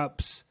World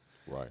Cups.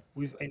 Right.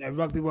 We've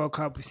Rugby World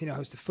Cup. We've seen it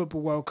host the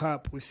Football World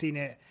Cup. We've seen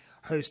it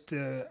host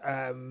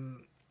I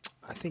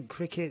think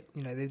cricket.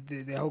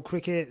 The whole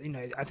cricket.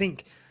 I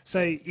think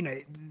so.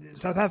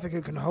 South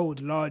Africa can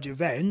hold large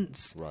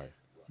events. Right.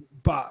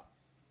 But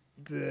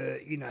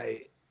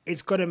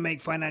it's got to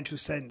make financial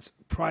sense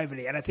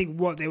privately. And I think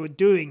what they were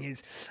doing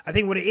is,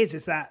 what it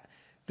is that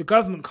the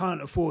government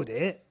can't afford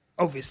it,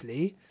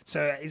 obviously.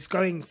 So it's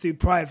going through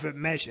private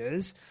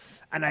measures,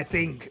 and I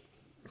think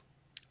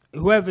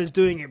whoever's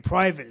doing it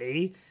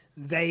privately,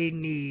 they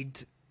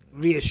need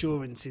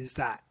reassurances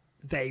that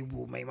they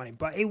will make money.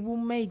 But it will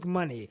make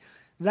money.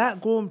 That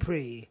Grand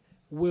Prix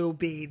will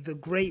be the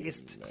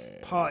greatest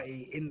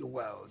party in the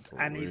world.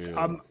 And it's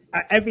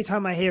every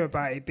time I hear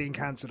about it being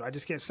cancelled, I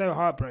just get so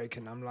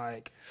heartbroken. I'm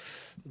like,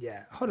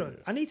 hold on.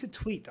 I need to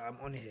tweet that I'm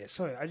on here.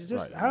 Sorry,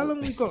 how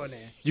long we got on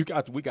here?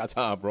 We got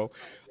time, bro.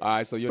 All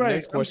right, so your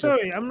next question. I'm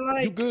sorry, I'm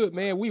like, you good,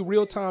 man. We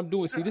real time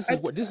doing. See, this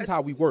is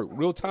how we work.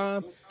 Real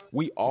time.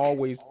 We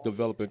always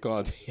developing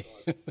content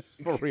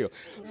for real.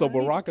 So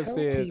Baraka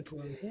says,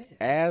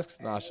 asks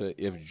Nyasha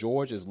if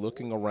George is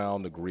looking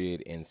around the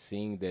grid and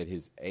seeing that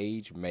his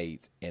age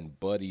mates and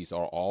buddies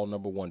are all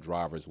number one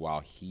drivers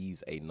while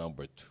he's a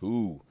number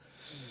two.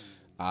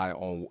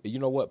 You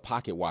know what?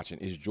 Pocket watching.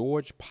 Is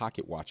George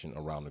pocket watching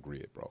around the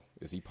grid, bro?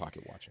 Is he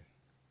pocket watching?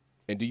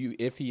 And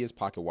if he is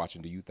pocket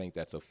watching, do you think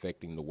that's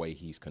affecting the way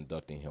he's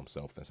conducting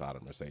himself inside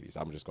of Mercedes?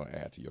 I'm just going to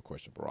add to your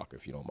question, Baraka,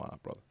 if you don't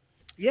mind, brother.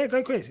 Yeah,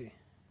 go crazy.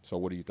 So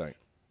what do you think?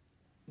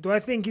 Do I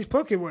think he's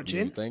pocket watching?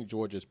 Do you think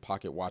George is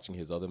pocket watching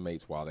his other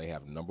mates while they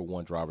have number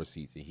one driver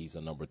seats and he's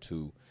a number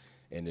two?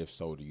 And if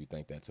so, do you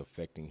think that's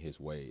affecting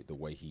the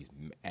way he's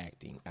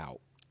acting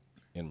out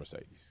in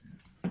Mercedes?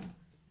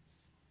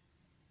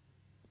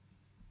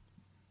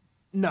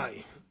 No.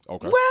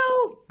 Okay.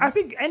 Well, I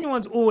think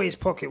anyone's always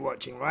pocket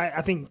watching, right?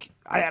 I think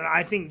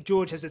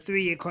George has a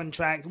 3-year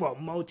contract, well,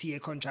 multi-year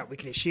contract. We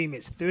can assume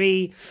it's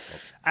 3.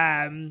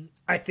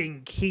 I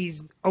think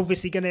he's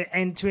obviously going to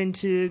enter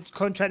into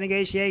contract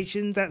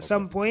negotiations at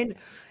some point.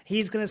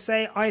 He's going to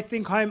say, "I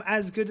think I'm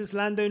as good as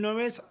Lando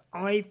Norris.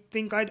 I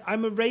think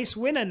I'm a race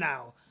winner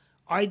now.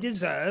 I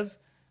deserve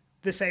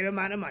the same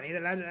amount of money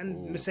that Lando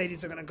and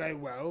Mercedes are going to go,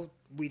 well,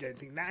 we don't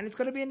think that," and it's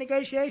going to be a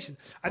negotiation.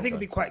 I think it'll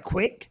be quite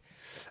quick.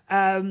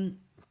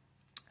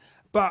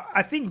 But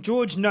I think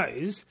George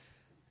knows.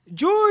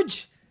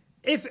 George,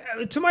 if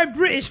to my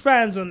British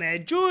fans on there,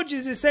 George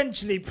is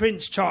essentially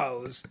Prince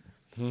Charles,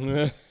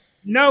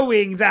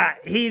 knowing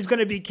that he's going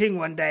to be king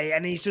one day,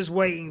 and he's just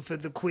waiting for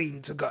the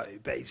Queen to go,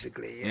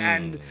 basically.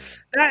 And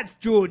that's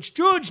George.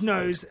 George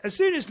knows as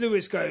soon as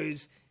Lewis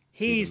goes,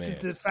 he's the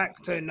de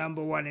facto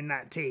number 1 in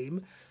that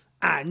team,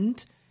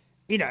 and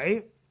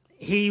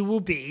he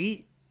will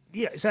be.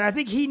 So I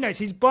think he knows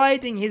he's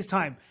biding his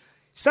time.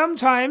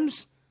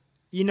 Sometimes,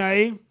 you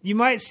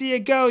might see a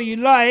girl you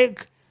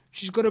like,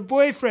 she's got a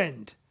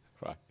boyfriend.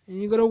 Right.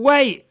 And you got to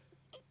wait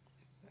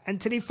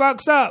until he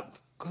fucks up,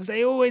 because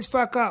they always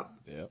fuck up.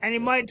 Yep. And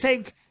it might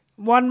take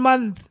 1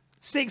 month,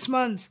 6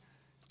 months,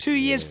 2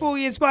 years, 4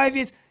 years, 5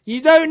 years.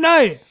 You don't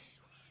know.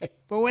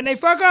 But when they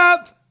fuck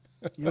up,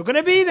 you're going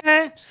to be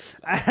there.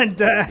 And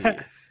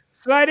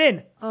slide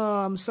in.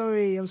 Oh, I'm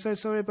sorry. I'm so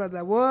sorry about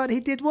that. What?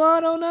 He did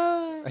what? Oh,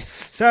 no.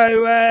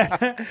 So...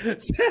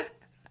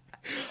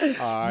 All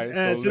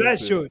right, so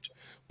that's George.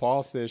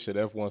 Paul says, should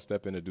F1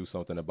 step in to do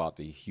something about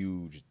the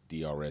huge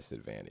DRS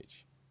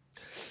advantage?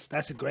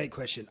 That's a great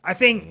question. I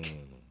think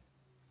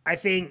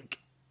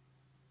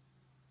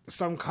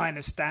some kind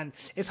of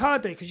it's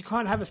hard though, because you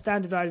can't have a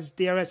standardized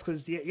DRS,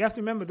 because you have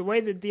to remember the way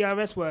the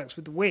DRS works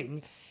with the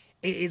wing.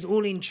 It is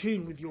all in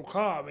tune with your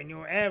car and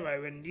your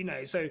aero, and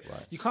so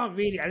you can't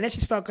really, unless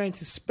you start going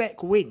to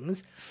spec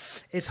wings,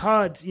 it's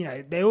hard.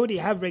 They already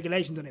have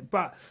regulations on it,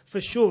 but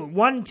for sure,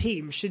 one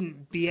team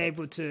shouldn't be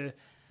able to,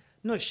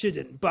 not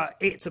shouldn't, but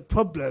it's a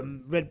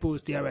problem. Red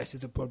Bull's DRS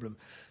is a problem.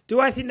 Do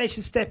I think they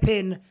should step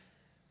in?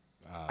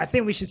 I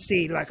think we should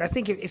see, I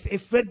think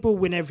if Red Bull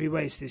win every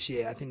race this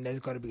year, I think there's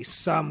got to be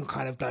some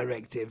kind of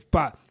directive.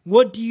 But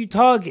what do you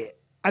target?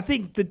 I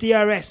think the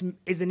DRS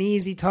is an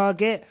easy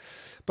target.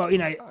 But,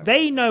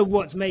 they know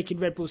what's making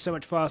Red Bull so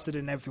much faster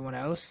than everyone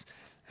else.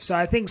 So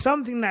I think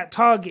something that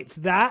targets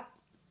that...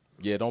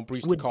 Yeah, don't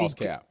breach the cost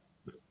cap.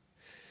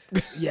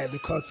 Yeah, the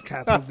cost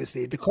cap,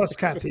 obviously. The cost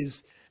cap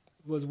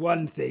was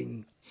one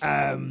thing.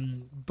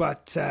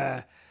 But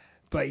yeah,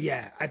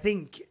 I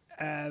think...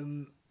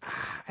 I'm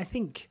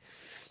in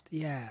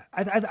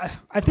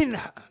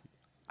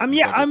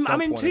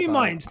two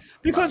minds.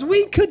 Because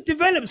we could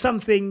develop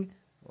something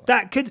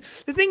that could...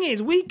 The thing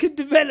is, we could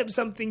develop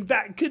something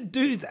that could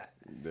do that.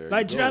 Do you know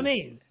what I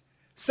mean?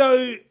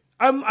 So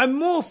I'm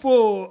more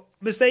for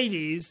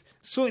Mercedes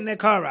sorting their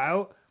car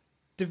out,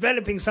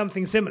 developing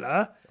something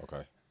similar.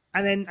 Okay.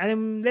 And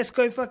then let's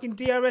go fucking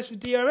DRS with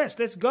DRS.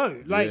 Let's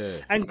go.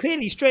 And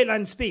clearly straight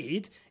line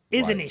speed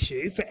is an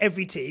issue for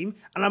every team,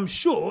 and I'm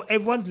sure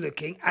everyone's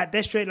looking at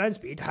their straight line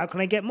speed. How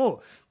can I get more?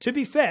 To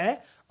be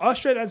fair, our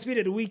straight line speed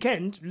at the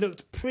weekend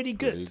looked pretty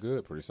good.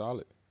 Pretty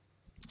solid.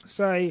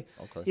 So,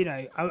 so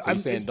you're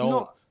saying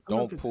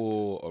don't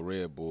pull a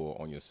Red Bull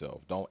on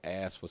yourself. Don't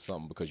ask for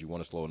something because you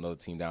want to slow another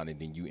team down, and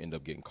then you end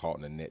up getting caught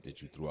in the net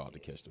that you threw out to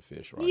catch the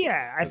fish, right?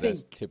 Yeah, I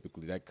think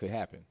typically that could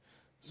happen.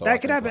 So that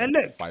could happen. And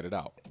look, fight it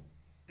out.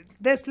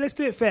 Let's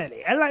do it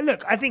fairly. And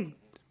I think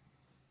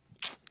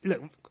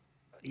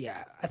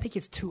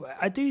it's too.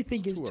 I do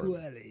think it's too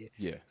early.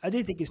 Yeah, I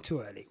do think it's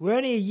too early. We're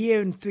only 1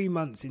 year and 3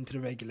 months into the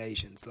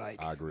regulations. I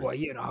agree. Well, 1.5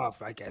 years,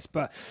 I guess.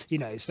 But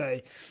so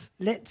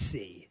let's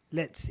see.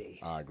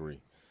 I agree.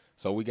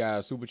 So we got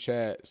a super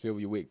chat.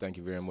 Sylvia Wick, thank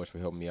you very much for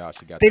helping me out.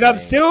 She got big up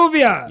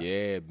Sylvia.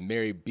 Yeah,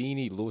 Mary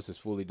Beanie. Lewis is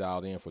fully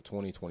dialed in for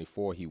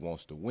 2024. He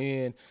wants to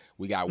win.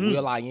 We got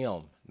Will I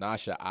Am.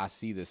 Nyasha, I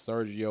see the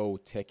Sergio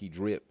Techie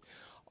drip.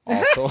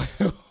 Also,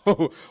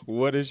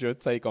 what is your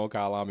take on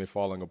Kyalami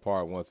falling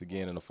apart once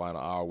again in the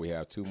final hour? We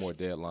have 2 more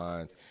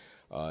deadlines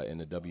in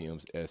the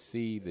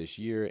WMSC this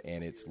year,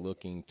 and it's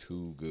looking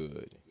too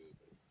good.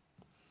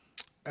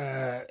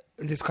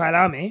 Is this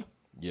Kyalami?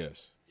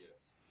 Yes.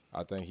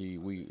 I think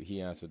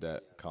he answered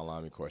that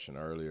Kalami question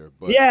earlier,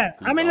 but yeah,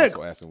 he's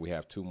also asking. We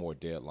have 2 more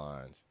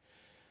deadlines.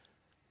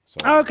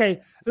 So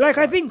okay,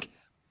 I think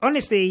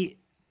honestly,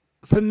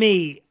 for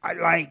me,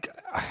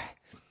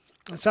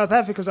 South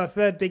Africa's our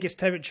 3rd biggest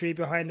territory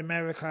behind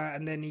America,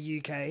 and then the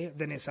UK.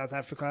 Then it's South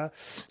Africa.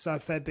 It's our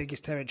 3rd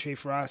biggest territory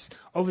for us.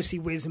 Obviously,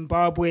 we're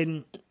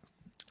Zimbabwean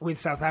with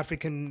South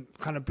African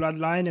kind of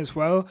bloodline as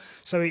well.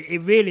 So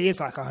it really is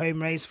like a home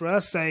race for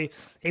us. So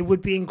it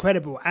would be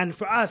incredible. And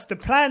for us, the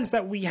plans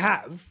that we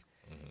have,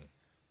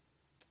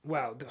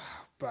 well,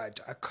 but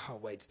I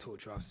can't wait to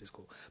talk to you after this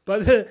call.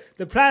 But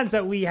the plans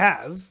that we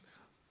have,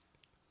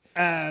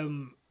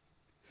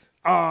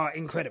 are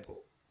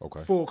incredible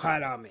for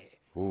Kyalami.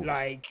 Ooh.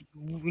 Like,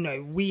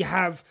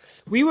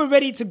 we were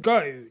ready to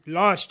go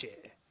last year.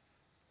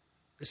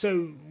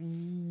 So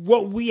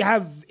what we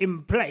have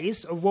in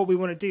place of what we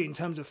want to do in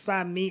terms of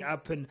fan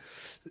meetup and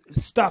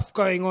stuff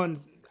going on,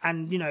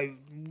 and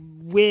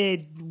we're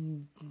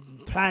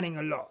planning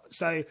a lot.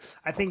 So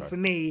I think for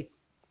me,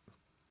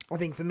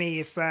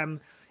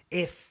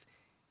 if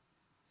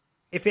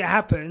it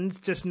happens,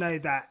 just know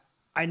that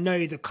I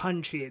know the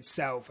country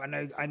itself.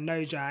 I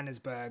know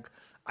Johannesburg.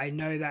 I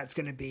know that's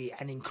going to be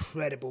an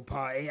incredible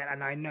party,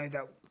 and I know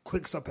that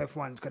Quickstop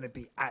F1 is going to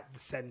be at the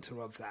center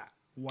of that.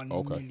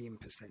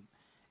 1,000,000%.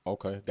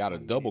 Okay, got a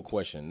double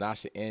question.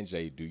 Nyasha and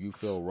Jay, do you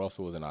feel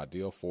Russell is an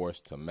ideal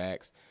force to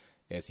Max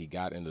as he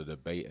got into the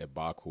debate at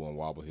Baku and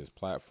wobbled his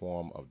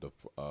platform of the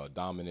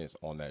dominance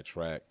on that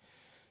track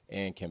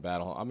and can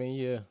battle? I mean,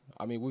 yeah.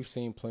 I mean, we've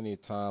seen plenty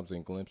of times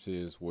and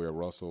glimpses where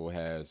Russell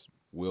has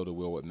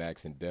wheel-to-wheel with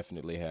Max and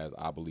definitely has,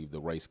 I believe,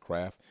 the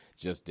racecraft,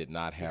 just did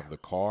not have the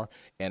car.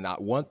 And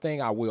one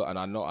thing I will, and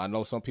I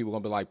know some people are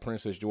going to be like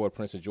Princess Joy,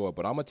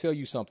 but I'm going to tell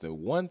you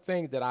something. One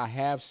thing that I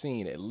have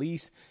seen, at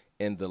least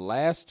in the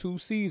last 2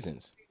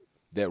 seasons,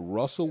 that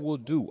Russell will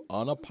do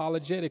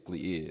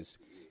unapologetically is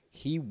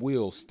he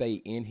will stay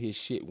in his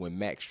shit when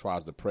Max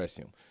tries to press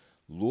him.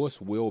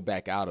 Lewis will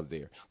back out of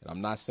there. And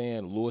I'm not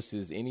saying Lewis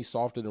is any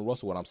softer than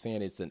Russell. What I'm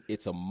saying it's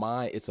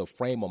a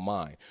frame of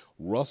mind.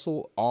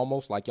 Russell,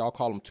 almost like y'all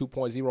call him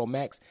 2.0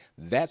 Max,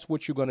 that's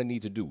what you're going to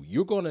need to do.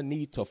 You're going to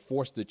need to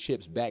force the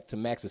chips back to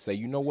Max and say,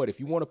 you know what, if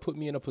you want to put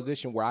me in a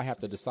position where I have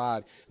to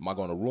decide, am I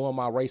going to ruin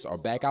my race or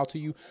back out to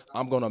you,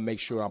 I'm going to make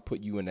sure I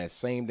put you in that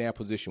same damn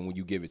position when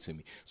you give it to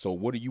me. So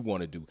what do you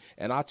want to do?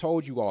 And I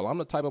told you all, I'm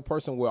the type of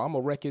person where I'm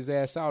going to wreck his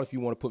ass out if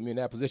you want to put me in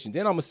that position.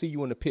 Then I'm going to see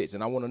you in the pits,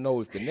 and I want to know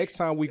if the next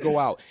time we go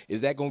out,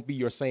 is that going to be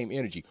your same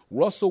energy?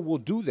 Russell will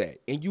do that,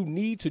 and you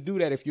need to do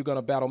that if you're going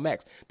to battle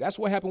Max. That's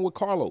what happened with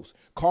Carlos.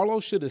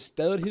 Carlos should have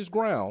stood his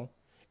ground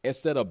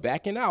instead of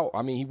backing out.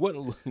 I mean, he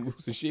wasn't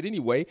losing shit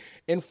anyway,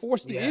 and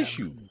forced the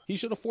issue. He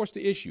should have forced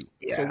the issue.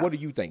 Yeah. So what do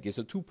you think? It's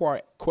a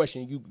 2-part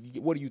question.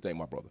 What do you think,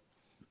 my brother?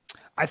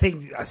 I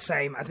think the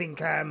same. I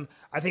think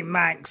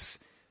Max.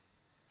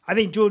 I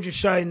think George has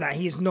shown that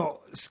he's not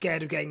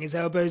scared of getting his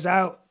elbows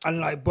out,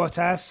 unlike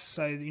Bottas.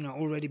 So,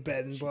 already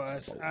better than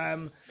Bottas.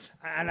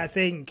 And I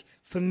think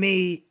for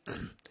me,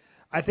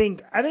 I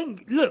think,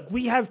 look,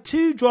 we have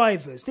 2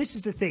 drivers. This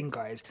is the thing,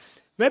 guys.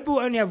 Red Bull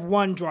only have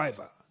 1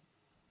 driver.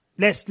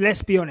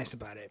 Let's be honest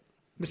about it.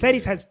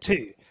 Mercedes has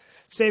 2.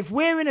 So if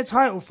we're in a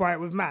title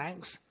fight with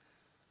Max,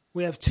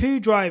 we have 2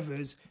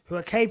 drivers who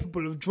are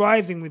capable of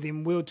driving with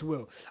him wheel to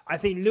wheel. I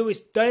think Lewis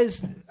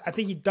does. I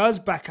think he does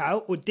back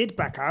out, or did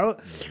back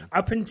out,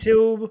 up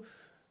until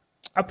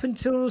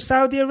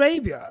Saudi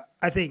Arabia.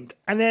 I think,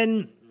 and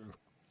then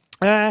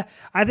I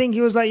think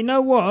he was like, you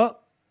know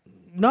what?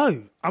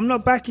 No, I'm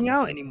not backing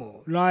out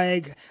anymore.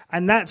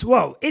 And that's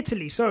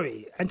Italy.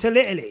 Sorry, until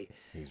Italy.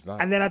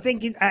 And then I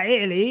think at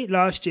Italy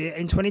last year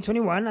in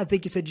 2021, I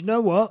think he said, you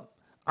know what?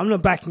 I'm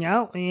not backing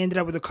out, and he ended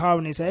up with a car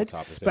on his head.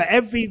 But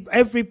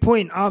every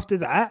point after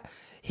that,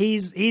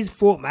 he's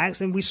fought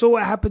Max, and we saw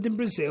what happened in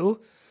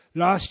Brazil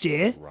last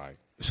year. Right.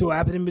 We saw what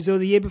happened in Brazil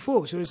the year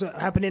before. So it's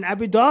happened in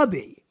Abu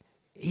Dhabi.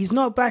 He's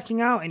not backing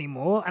out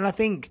anymore, and I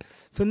think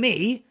for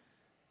me,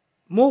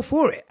 more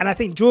for it. And I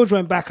think George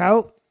won't back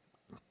out.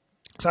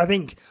 So I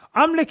think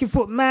I'm looking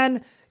for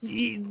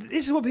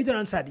this is what people don't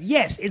understand.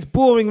 Yes, it's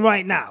boring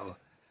right now,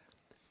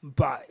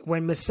 but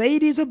when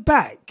Mercedes are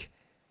back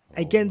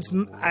against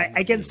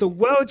the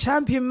world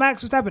champion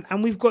Max Verstappen,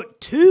 and we've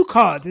got 2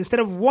 cars instead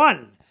of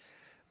 1,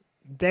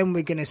 then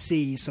we're gonna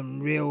see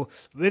some real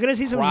good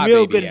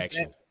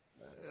action.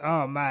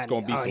 Oh man, it's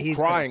gonna be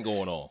some crying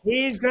going on.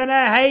 He's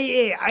gonna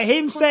hate it.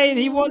 Him saying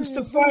he wants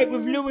to fight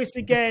with Lewis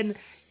again.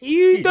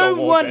 You don't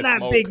want that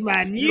smoke. Big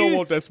man. You don't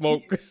want that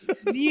smoke.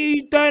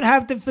 You don't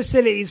have the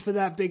facilities for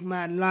that big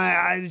man. Do you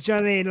know what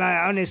I mean?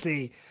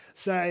 Honestly.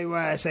 So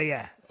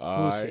yeah,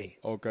 we'll see.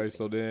 Okay,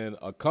 so then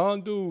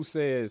Akandu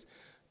says,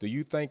 do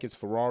you think it's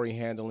Ferrari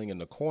handling in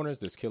the corners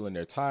that's killing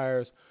their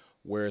tires,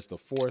 whereas to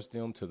force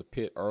them to the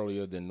pit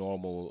earlier than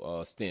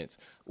normal stints?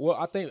 Well,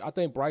 I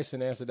think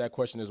Bryson answered that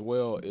question as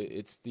well.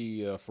 It's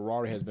the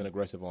Ferrari has been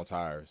aggressive on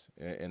tires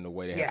and the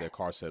way they have their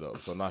car set up.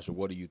 So, Nyasha,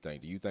 what do you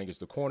think? Do you think it's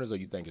the corners, or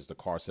you think it's the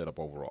car setup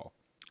overall?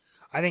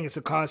 I think it's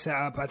the car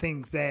setup.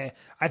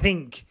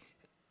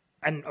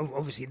 And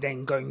obviously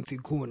then going through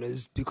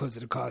corners because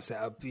of the car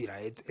setup,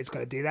 it's got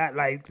to do that.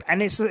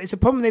 And it's a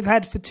problem they've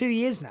had for 2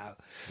 years now.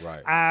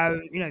 Right.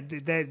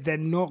 They're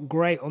not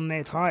great on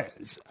their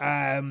tires.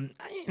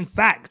 In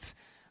fact,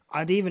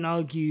 I'd even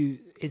argue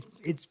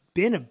it's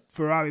been a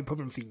Ferrari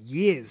problem for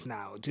years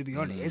now, to be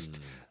honest.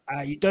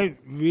 You don't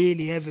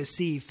really ever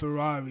see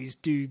Ferraris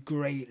do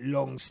great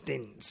long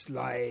stints.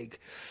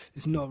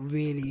 It's not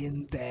really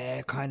in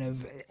their kind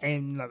of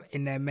in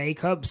their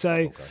makeup. So.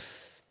 Okay.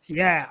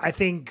 Yeah, I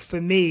think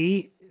for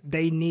me,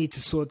 they need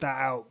to sort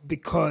that out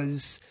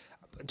because,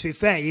 to be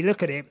fair, you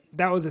look at it,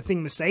 that was the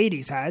thing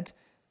Mercedes had,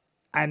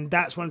 And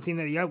that's one thing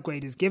that the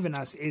upgrade has given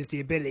us is the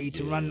ability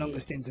to run longer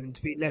stints and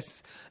to be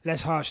less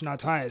harsh on our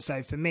tires.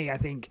 So for me, I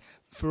think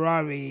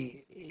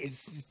Ferrari,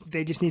 if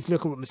they just need to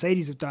look at what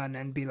Mercedes have done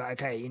and be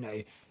like,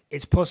 okay,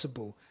 it's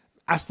possible.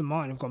 Aston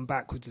Martin have gone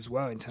backwards as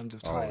well in terms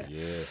of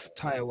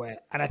tire wear.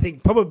 And I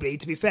think probably,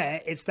 to be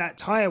fair, it's that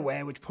tire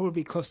wear which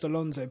probably cost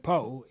Alonso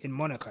pole in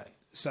Monaco.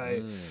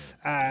 So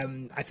I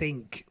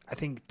think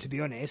to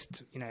be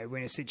honest, we're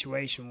in a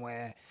situation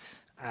where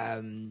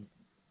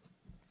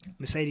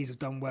Mercedes have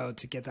done well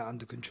to get that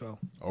under control.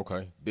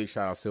 Okay. Big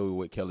shout out Sylvia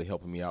with Kelly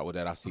helping me out with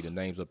that. I see the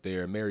names up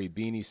there. Mary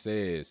Beanie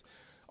says,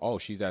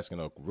 she's asking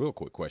a real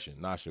quick question.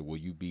 Nyasha, will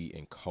you be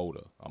in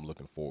COTA? I'm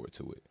looking forward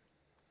to it.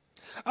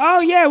 Oh,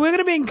 yeah, we're going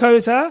to be in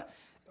COTA.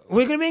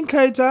 We're going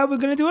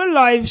to do a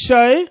live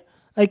show.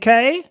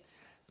 Okay.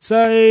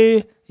 So,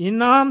 you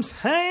know what I'm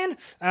saying?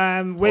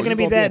 We're going to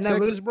be there. In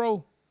Texas,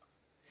 bro?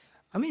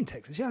 I'm in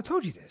Texas. Yeah, I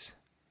told you this.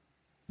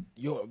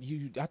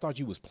 I thought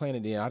you was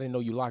planning it in. I didn't know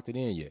you locked it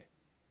in yet.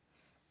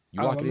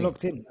 I'm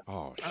locked in.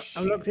 Oh,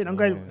 I'm locked in.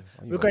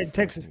 We're going to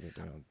Texas.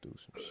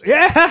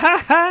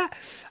 Yeah,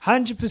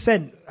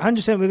 100%.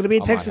 100%. We're going to be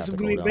in Texas. We're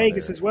going to be in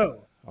Vegas as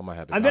well. I might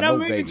have to. And then I'm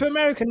moving to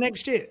America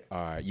next year.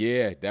 All right.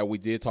 Yeah, that we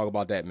did talk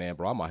about that, man,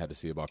 bro. I might have to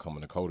see about coming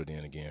to COTA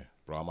then again,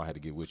 bro. I might have to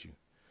get with you.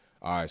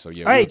 All right. So,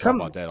 yeah, we'll talk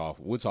about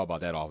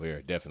that off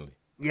air, definitely.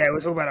 Yeah, we'll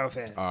talk about it off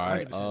air. All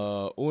right.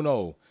 100%.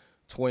 Uno,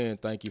 twin,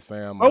 thank you,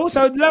 fam.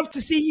 Also, I'd love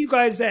to see you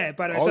guys there,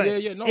 by the way. Oh, so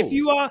yeah, no.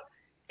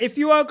 If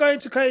you are going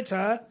to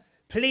COTA,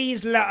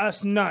 please let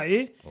us know.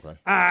 Okay.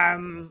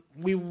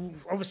 We're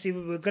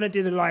going to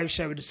do the live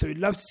show, so we'd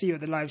love to see you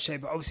at the live show,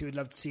 but obviously we'd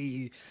love to see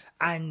you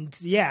and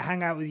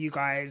hang out with you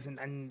guys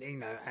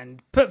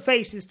and put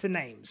faces to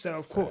names. So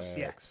of course,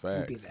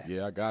 we'll be there.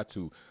 Yeah, I got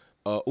to.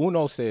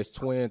 Uno says,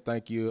 twin,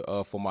 thank you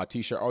for my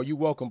t-shirt. Oh, you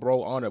welcome,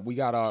 bro. Honored. We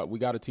got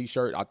a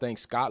t-shirt. I think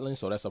Scotland,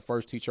 so that's the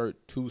first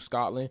t-shirt to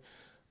Scotland.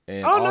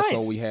 And also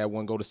nice. We had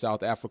one go to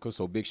South Africa,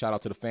 so big shout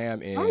out to the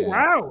fam. And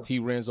wow. T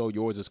Renzo,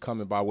 yours is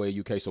coming by way of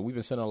UK. So we've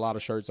been sending a lot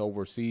of shirts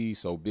overseas,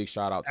 so big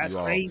shout out to you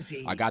all. That's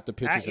crazy. I got the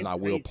pictures and I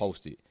will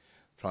post it.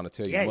 Trying to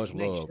tell you much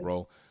love,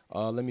 bro.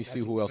 Let me see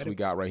who else we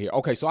got right here.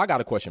 Okay, so I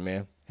got a question,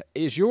 man.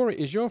 Is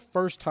your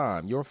first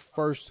time, your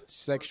first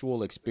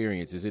sexual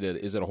experience, is it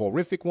a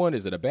horrific one?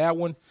 Is it a bad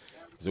one?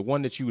 Is it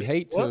one that you'd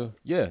hate to?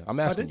 Yeah, I'm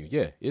asking you.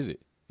 Yeah, is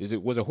it? Is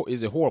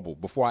it horrible?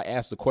 Before I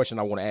ask the question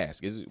I want to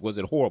ask, was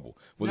it horrible?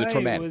 Was it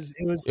traumatic?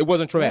 It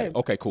wasn't traumatic.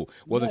 Okay, cool.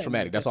 Wasn't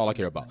traumatic. That's all I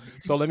care about.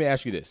 So let me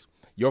ask you this: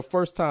 your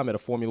first time at a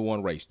Formula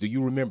One race, do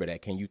you remember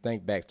that? Can you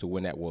think back to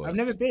when that was? I've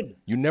never been.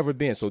 You never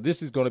been. So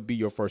this is going to be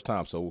your first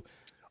time. So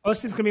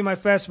Austin's gonna be my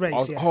first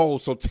race.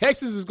 So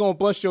Texas is gonna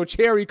bust your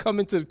cherry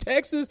coming to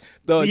Texas,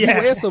 the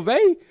US of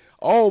A.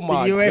 Oh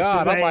my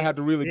God, I might have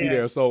to really be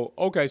there. So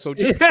so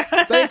just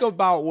think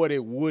about what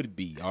it would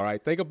be. All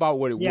right, think about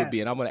what it would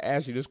be, and I'm gonna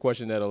ask you this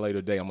question at a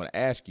later day. I'm gonna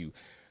ask you,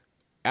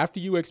 after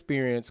you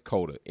experience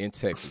COTA in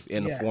Texas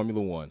in the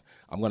Formula One,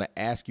 I'm gonna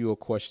ask you a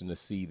question to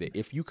see that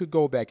if you could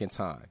go back in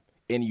time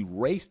and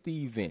erase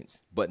the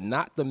events, but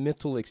not the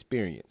mental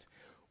experience,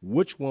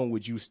 which one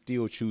would you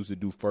still choose to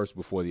do first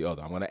before the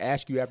other? I'm going to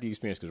ask you after the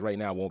experience because right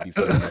now it won't be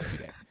fair to ask you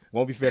that.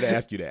 Won't be fair to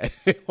ask you that.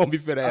 Won't be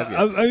fair to ask you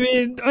that. I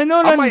mean,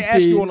 I might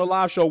ask you on the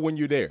live show when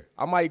you're there.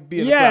 I might be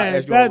in the crowd and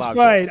ask you on the live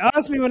show. Yeah, show. that's fine.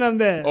 Ask me when I'm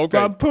there. Okay.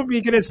 But I'm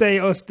probably going to say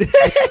Austin.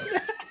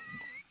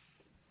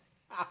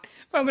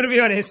 I'm going to be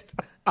honest.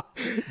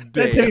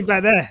 Don't tell me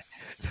about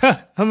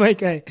that. I'm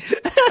okay.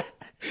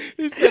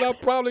 He said, I'm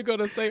probably going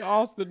to say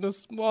Austin, the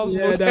smallest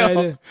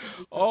hotel.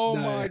 Oh,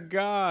 my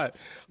God.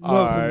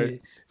 All right.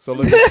 So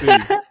let me see.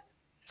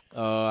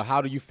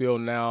 How do you feel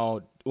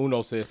now?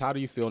 Uno says, how do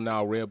you feel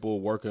now Red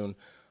Bull working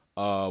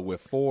with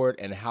Ford,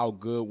 and how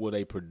good will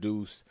they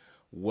produce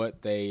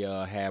what they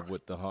have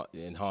with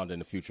in Honda in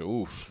the future?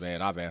 Oof,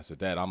 man, I've answered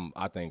that.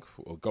 I think,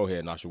 go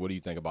ahead, Nyasha. What do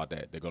you think about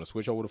that? They're going to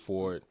switch over to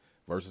Ford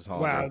versus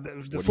Honda. Wow,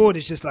 the Ford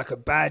is just like a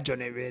badge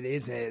on it, really,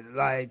 isn't it?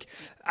 Like,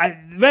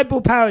 Red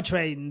Bull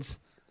powertrains,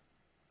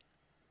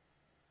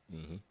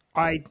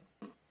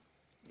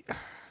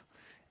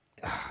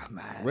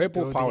 man, Red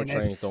Bull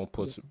powertrains don't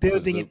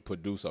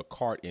produce a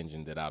kart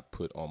engine that I'd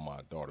put on my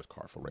daughter's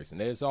car for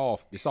racing. It's all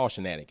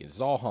shenanigans. It's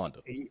all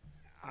Honda.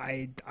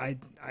 I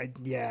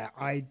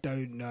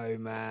don't know,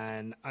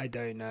 man. I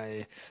don't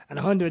know. And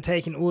Honda are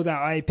taking all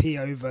that IP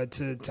over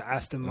to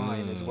Aston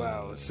Martin as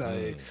well.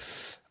 So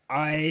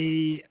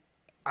I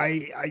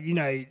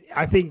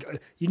think,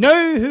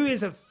 who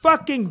is a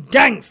fucking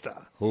gangster?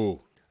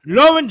 Who?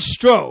 Lawrence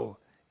Stroll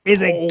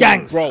is a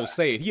gangster. Bro,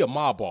 say it. He a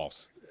mob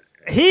boss.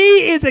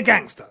 He is a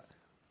gangster.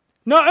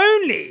 Not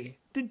only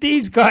did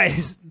these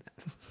guys,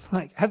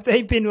 have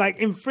they been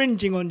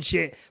infringing on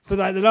shit for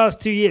the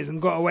last 2 years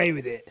and got away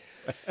with it?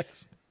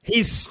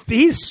 He's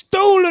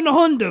stolen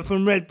Honda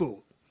from Red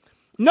Bull.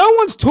 No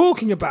one's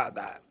talking about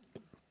that.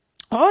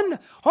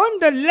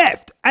 Honda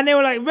left, and they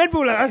were Red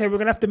Bull okay, we're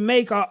going to have to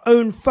make our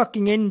own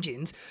fucking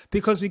engines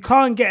because we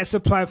can't get a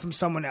supply from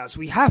someone else.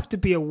 We have to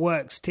be a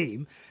works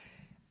team.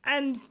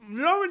 And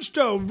Lawrence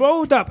Stroll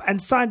rolled up and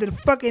signed a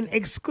fucking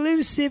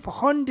exclusive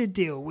Honda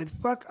deal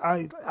with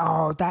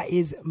that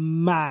is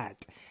mad.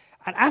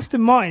 And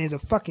Aston Martin is a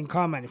fucking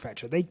car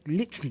manufacturer. They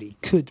literally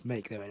could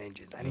make their own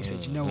engines. And he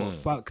said, you know what,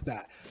 fuck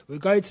that. We'll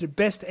go to the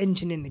best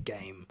engine in the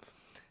game.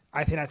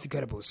 I think that's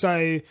incredible.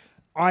 So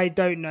I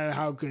don't know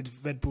how good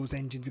Red Bull's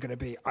engines are going to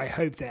be. I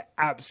hope they're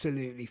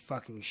absolutely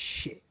fucking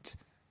shit.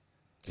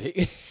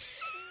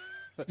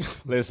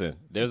 Listen,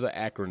 there's an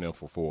acronym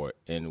for Ford,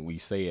 and we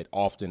say it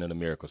often in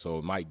America, so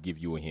it might give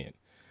you a hint.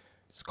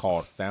 It's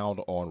called Found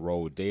on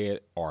Road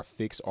Dead or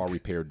Fix or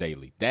Repair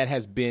Daily. That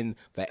has been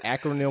the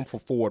acronym for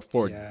Ford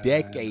for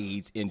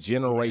decades and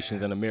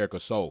generations in America.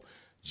 So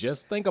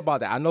just think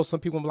about that. I know some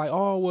people be like,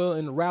 oh, well,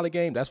 in the rally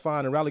game, that's fine.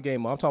 In the rally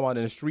game, I'm talking about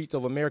in the streets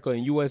of America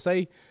and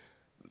USA.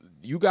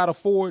 You got a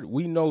Ford,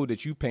 we know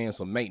that you paying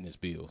some maintenance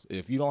bills.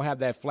 If you don't have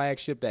that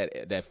flagship,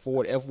 that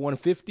Ford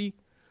F-150,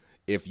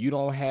 if you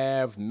don't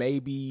have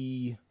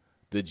maybe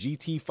the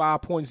GT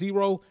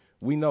 5.0,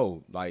 we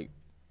know, like,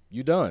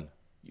 you done.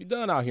 You're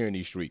done out here in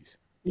these streets.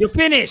 You're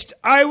finished.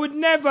 I would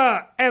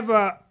never,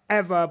 ever,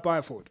 ever buy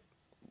a Ford.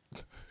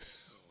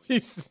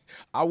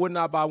 I would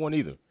not buy one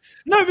either.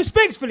 No,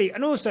 respectfully.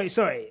 And also,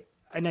 sorry,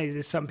 I know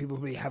there's some people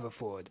who have a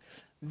Ford.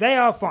 They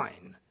are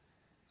fine.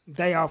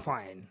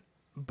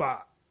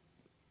 But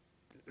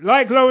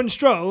like Lawrence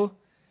Stroll,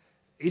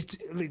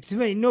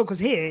 because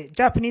here,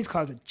 Japanese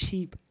cars are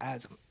cheap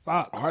as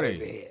fuck over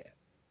here.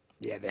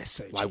 Yeah, they're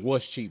so cheap. Like,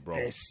 what's cheap,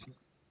 bro?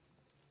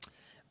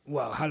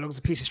 Well, how long's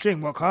a piece of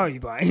string? What car are you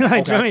buying?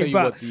 Like, okay, I'll tell you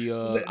what,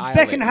 the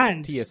second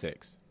hand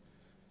TSX.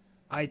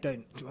 I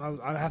don't.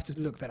 I'll have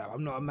to look that up.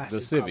 I'm not a massive.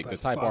 The Civic, car the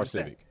Type R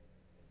Civic.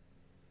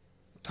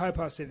 Type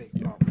R Civic.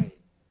 Yeah. Oh, mate,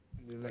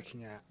 we're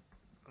looking at.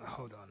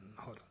 Hold on.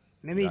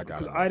 Let me,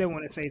 because I don't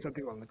want to say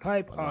something wrong. The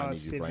Type R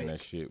Civic. Bring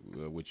that shit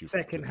with you.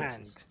 Second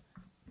hand,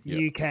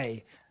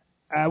 UK.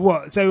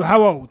 What? So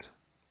how old?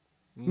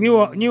 New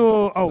or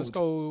old?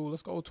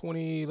 Let's go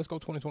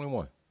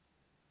 2021.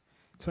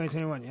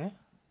 2021, yeah?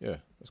 Yeah,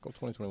 let's go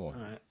 2021.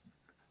 All right.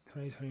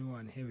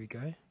 2021. Here we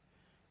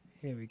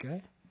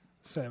go.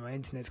 Sorry, my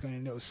internet's going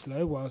a little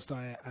slow whilst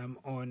I am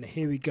on.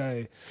 Here we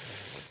go.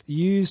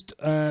 Used,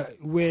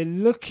 we're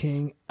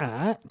looking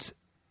at...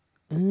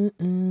 here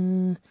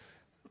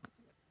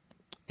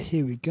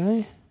we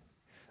go.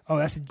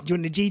 Oh, do you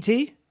want the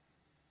GT?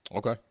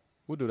 Okay,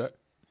 we'll do that.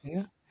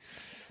 Yeah.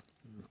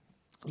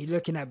 You're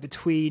looking at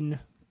between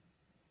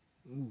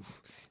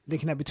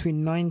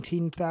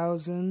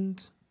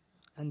 19,000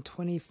 and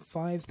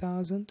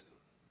 25,000.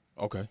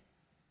 Okay.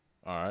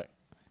 All right.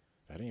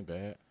 That ain't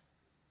bad.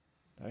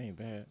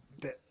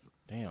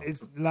 Damn.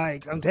 It's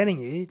like, I'm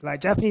telling you, like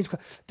Japanese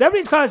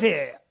cars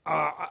here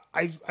I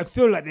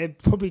feel like they're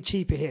probably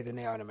cheaper here than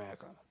they are in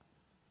America.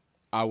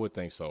 I would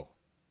think so.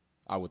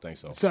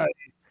 So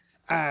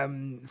yeah,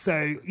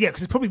 because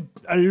there's probably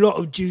a lot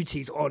of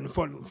duties on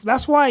foreign.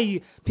 That's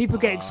why people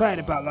get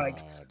excited about like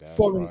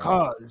foreign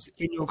cars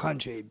in your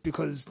country,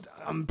 because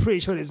I'm pretty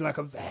sure there's like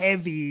a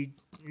heavy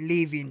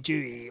leaving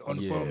duty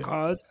on foreign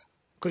cars,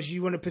 because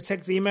you want to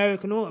protect the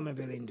American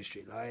automobile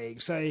industry.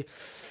 Like, so,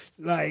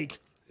 like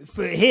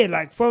for here,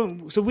 like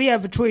so we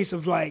have a choice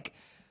of like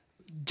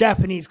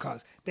Japanese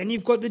cars. Then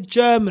you've got the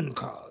German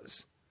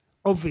cars.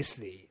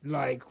 Obviously,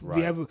 like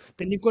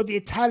then you've got the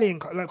Italian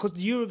car, like, because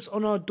Europe's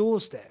on our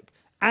doorstep,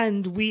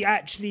 and we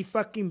actually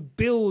fucking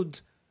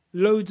build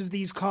loads of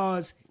these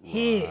cars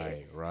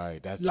here.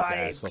 Right. That's a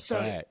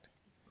fact.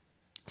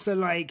 So,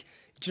 like,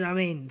 do you know what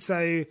I mean?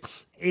 So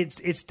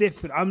it's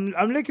different.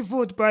 I'm looking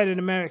forward to buying an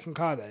American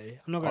car, though. I'm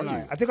not gonna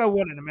lie. I think I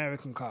want an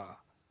American car.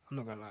 I'm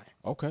not gonna lie.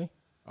 Okay.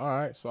 All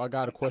right. So I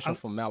got a question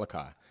from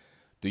Malachi.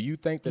 Do you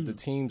think that the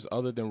teams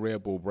other than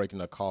Red Bull breaking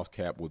the cost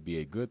cap would be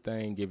a good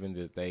thing, given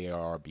that they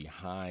are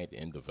behind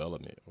in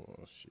development?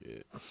 Oh,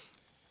 shit.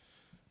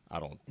 I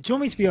don't. Do you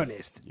want me to be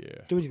honest? Yeah.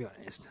 Do you want me to be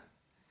honest?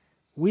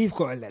 We've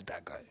got to let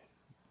that go.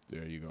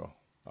 There you go.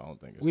 I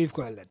don't think we've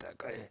got to let that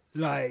go.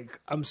 Like,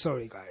 I'm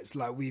sorry, guys.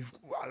 Like, we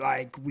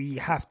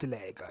have to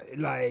let it go.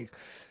 Like,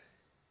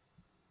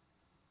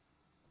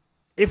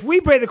 if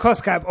we break the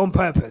cost cap on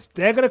purpose,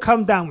 they're gonna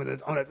come down with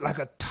it on it like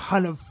a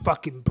ton of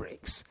fucking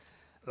bricks.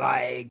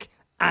 Like.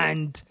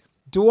 And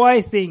do I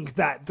think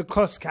that the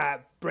cost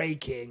cap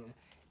breaking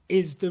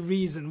is the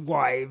reason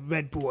why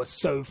Red Bull are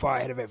so far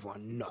ahead of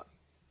everyone? No.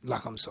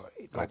 Like, I'm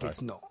sorry. Like,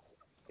 It's not.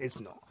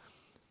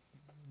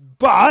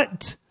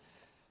 But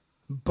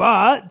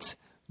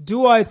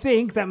do I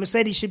think that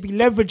Mercedes should be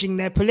leveraging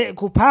their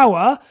political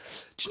power?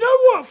 Do you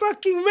know what?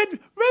 Fucking Red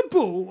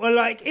Bull are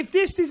like, if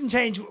this doesn't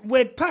change,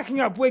 we're packing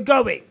up, we're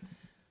going.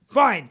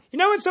 Fine. You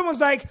know when someone's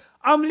like,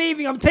 I'm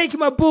leaving, I'm taking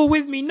my ball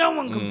with me, no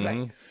one can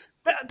play.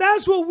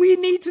 That's what we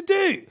need to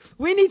do.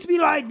 We need to be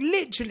like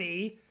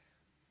literally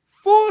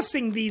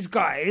forcing these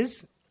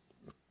guys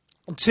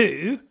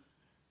to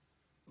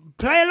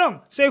play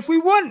along. So if we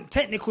want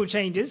technical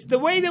changes, the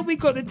way that we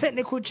got the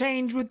technical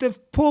change with the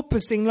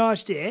porpoising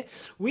last year,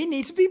 we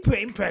need to be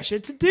putting pressure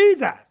to do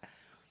that.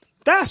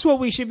 That's what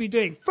we should be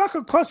doing. Fuck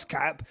a cost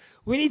cap.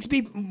 We need to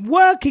be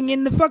working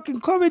in the fucking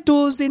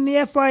corridors in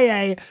the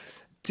FIA,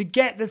 to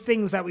get the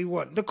things that we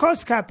want. The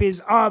cost cap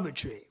is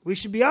arbitrary. We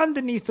should be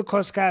underneath the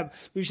cost cap.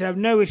 We should have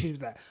no issues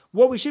with that.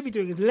 What we should be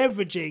doing is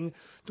leveraging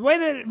the way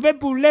that Red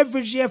Bull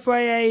leveraged the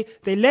FIA.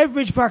 They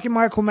leveraged fucking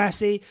Michael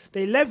Massey.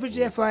 They leveraged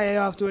the FIA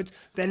afterwards.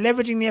 They're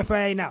leveraging the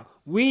FIA now.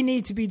 We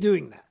need to be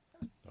doing that.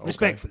 Okay.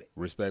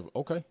 Respectfully.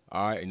 Okay.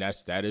 All right. And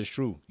that is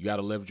true. You got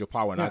to leverage your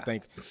power. And I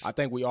think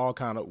a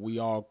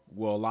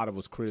lot of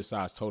us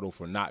criticize Toto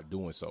for not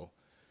doing so.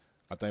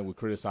 I think we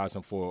criticized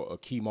him for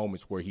key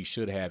moments where he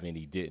should have and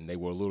he didn't. They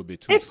were a little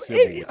bit too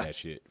civil with that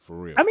shit, for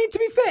real. I mean, to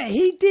be fair,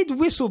 he did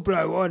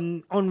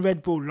whistleblow on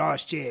Red Bull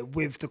last year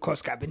with the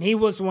cost cap, and he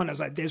was the one that was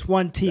like, "There's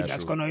one team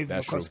that's gone over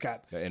the cost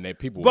cap," and then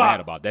people were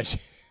mad about that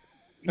shit.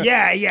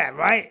 yeah,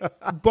 right.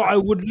 But I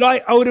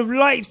would have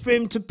liked for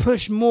him to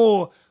push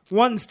more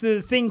once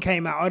the thing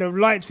came out. I'd have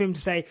liked for him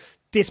to say,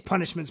 "This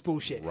punishment's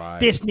bullshit.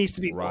 Right. This needs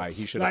to be right."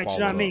 He should have followed you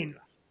know what I mean?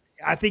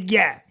 I think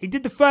he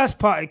did the first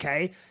part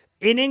okay.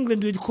 In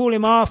England, we'd call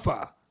him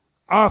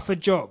Arthur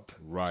Job.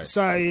 Right.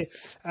 So,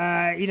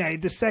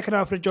 the second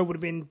half of the job would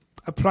have been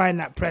applying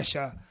that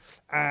pressure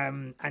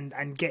and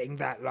getting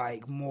that,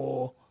 like,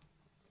 more,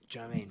 do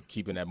you know what I mean?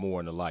 Keeping that more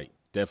in the light.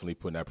 Definitely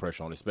putting that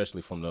pressure on,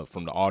 especially from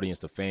the audience,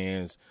 the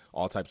fans,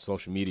 all types of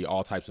social media,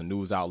 all types of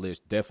news outlets.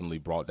 Definitely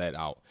brought that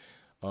out.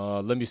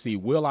 Let me see.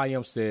 Will I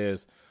Am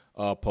says,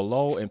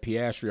 Palou and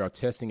Piastri are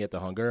testing at the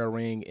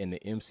Hungaroring in the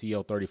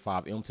MCL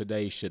 35M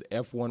today. Should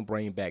F1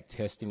 bring back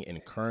testing in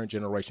current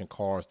generation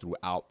cars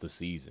throughout the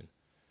season?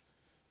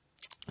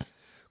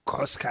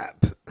 Cost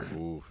cap.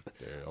 Ooh,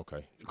 yeah,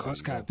 okay.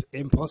 Cost cap.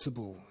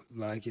 Impossible.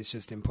 Like, it's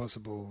just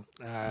impossible.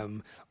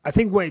 I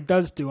think what it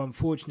does do,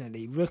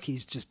 unfortunately,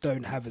 rookies just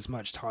don't have as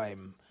much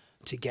time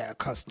to get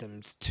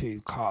accustomed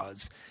to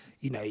cars.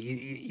 You know,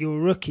 you're a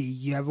rookie,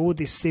 you have all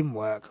this sim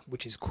work,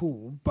 which is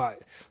cool,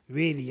 but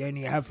really you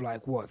only have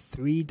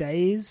 3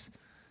 days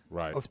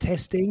of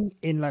testing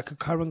in like a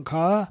current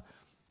car.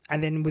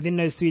 And then within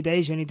those 3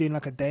 days, you're only doing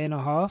like a day and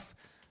a half.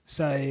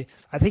 So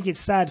I think it's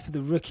sad for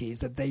the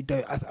rookies that they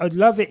don't. I'd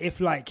love it if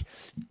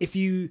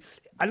you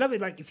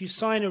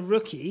sign a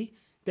rookie,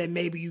 then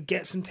maybe you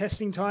get some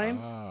testing time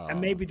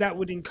and maybe that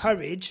would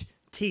encourage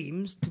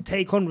teams to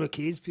take on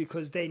rookies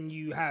because then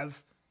you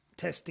have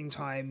testing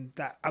time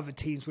that other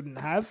teams wouldn't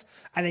have,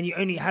 and then you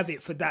only have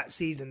it for that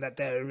season that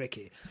they're a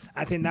rookie.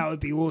 I think that would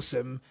be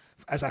awesome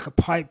as like a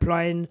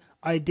pipeline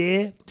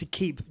idea to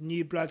keep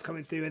new bloods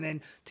coming through and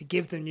then to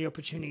give them the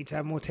opportunity to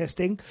have more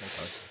testing.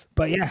 Okay.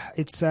 But yeah,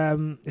 it's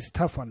a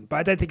tough one, but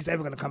I don't think it's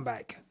ever going to come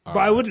back. But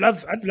I'd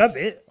love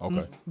it.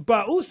 Okay.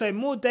 But also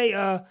more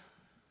data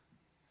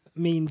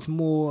means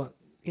more,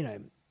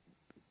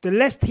 the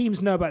less teams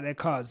know about their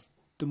cars,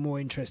 the more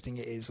interesting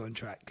it is on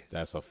track.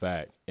 That's a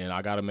fact. And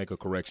I got to make a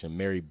correction.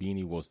 Mary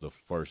Beanie was the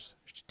first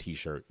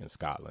T-shirt in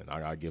Scotland. I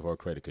got to give her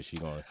credit because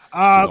she's going to...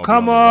 Oh,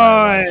 come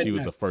on. She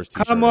was the first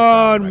T-shirt Come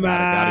on, man.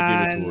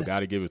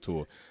 Got to give it to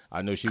her.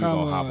 I know she was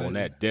going to hop on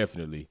that,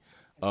 definitely.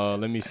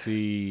 Let me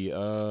see.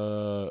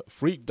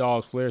 Freak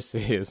Dogs Flair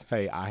says,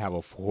 hey, I have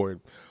a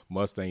Ford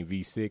Mustang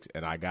V6,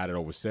 and I got it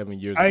over 7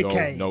 years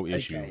ago. No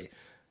issues.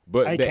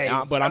 Okay.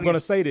 But I'm going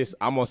to say this.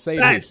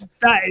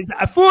 That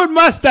a Ford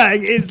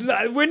Mustang is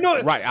we're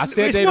not right. I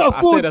said it's that, not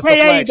a Ford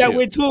K8 that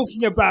we're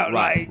talking about.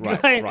 Right.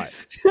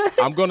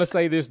 I'm going to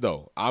say this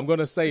though.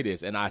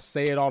 And I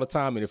say it all the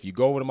time. And if you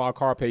go over to my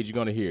car page, you're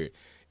going to hear it.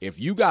 If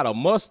you got a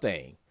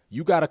Mustang,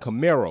 you got a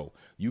Camaro,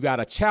 you got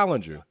a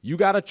Challenger, you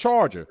got a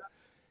Charger,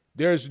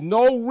 there's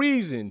no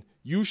reason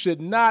you should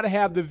not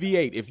have the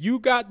V8. If you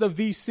got the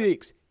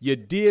V6, you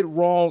did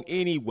wrong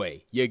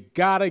anyway. You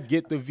got to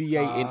get the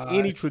V8 in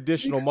any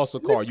traditional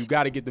muscle car. You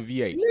got to get the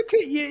V8. Look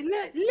at you.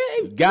 Let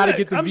him. Got to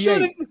get the V8.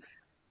 Sure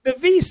the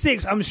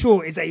V6, I'm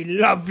sure, is a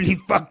lovely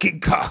fucking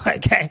car.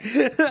 Okay.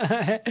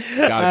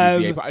 Got to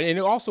be V8. And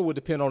it also would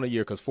depend on the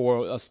year because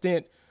for a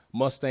stint,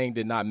 Mustang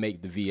did not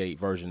make the V8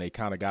 version. They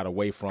kind of got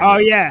away from it. Oh,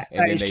 yeah.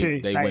 And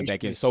then they went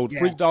back in. So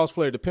Freak Dogs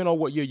Flair, depending on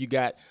what year you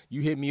got,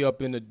 you hit me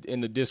up in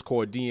the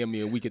Discord, DM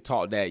me, and we could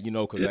talk that,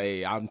 because,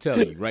 hey, I'm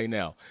telling you right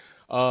now.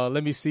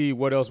 Let me see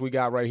what else we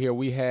got right here.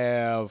 We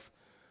have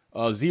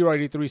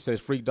 083 says,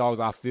 Freak Dogs,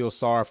 I feel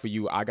sorry for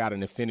you. I got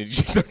an Infiniti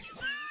G35.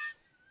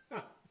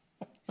 I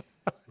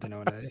don't know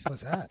what that is.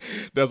 What's that?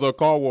 That's a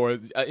car war.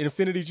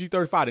 Infiniti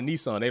G35, the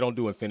Nissan, they don't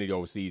do Infiniti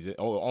overseas.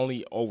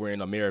 Only over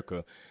in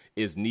America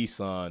is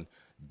Nissan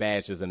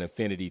badges an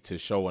Infiniti to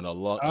show a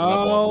level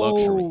of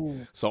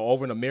luxury. So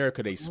over in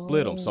America, they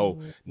split them. So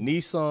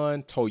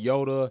Nissan,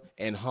 Toyota,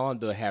 and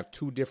Honda have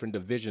two different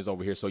divisions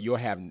over here. So you'll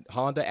have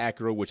Honda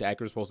Acura, which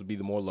Acura is supposed to be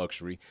the more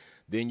luxury.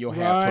 Then you'll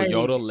have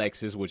Toyota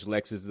Lexus, which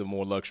Lexus is the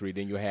more luxury.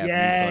 Then you'll have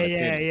Nissan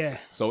Infiniti. Yeah.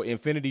 So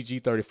Infiniti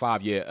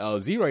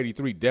G35,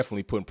 083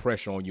 definitely putting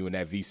pressure on you in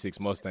that V6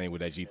 Mustang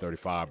with that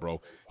G35, bro.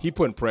 He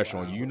putting pressure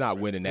on you. You're not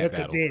winning that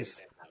battle. Look at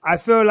this. I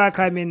feel like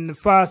I'm in the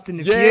Fast and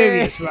the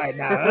Furious right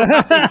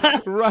now.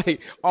 Right.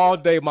 All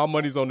day, my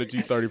money's on the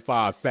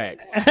G35,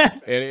 facts.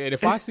 And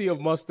if I see a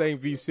Mustang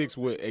V6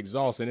 with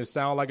exhaust and it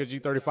sounds like a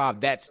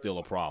G35, that's still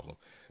a problem.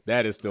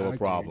 That is still a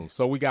problem.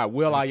 So we got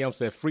Will I Am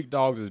said, Freak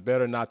Dogs is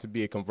better not to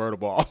be a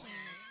convertible.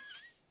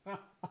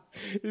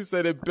 He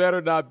said it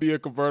better not be a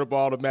convertible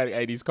automatic.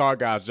 Hey, these car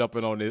guys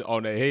jumping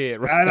on their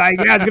head. Right?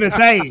 I was gonna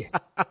say,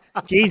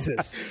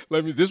 Jesus.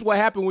 This is what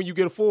happened when you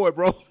get a Ford,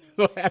 bro.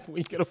 What happened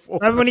when you get a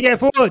Ford? When you get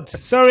Ford.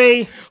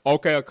 Sorry.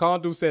 Okay, a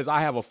Condu says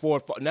I have a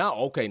Ford.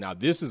 Now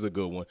this is a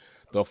good one.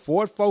 The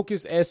Ford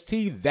Focus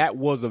ST, that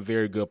was a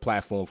very good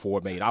platform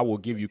Ford made. I will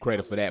give you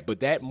credit for that. But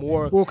that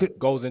more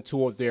goes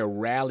into their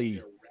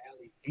rally.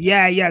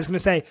 Yeah, I was going to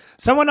say,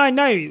 someone I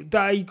know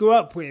that I grew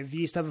up with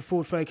used to have a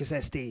Ford Focus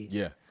ST.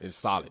 Yeah, it's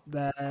solid.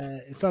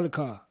 It's solid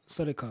car.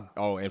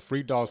 Oh, and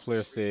Free Dogs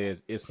Flair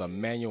says it's a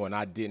manual and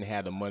I didn't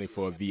have the money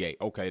for a V8.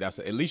 Okay,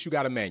 at least you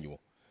got a manual.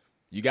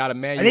 You got a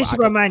manual. At least you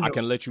got a manual. I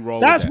can let you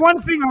roll That's with that.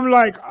 one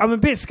thing I'm a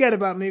bit scared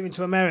about moving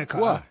to America.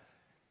 What?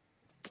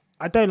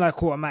 I don't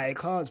like automatic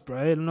cars, bro.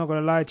 I'm not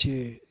gonna lie to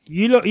you.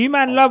 You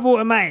love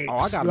automatics. Oh,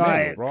 I got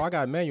manual, bro. I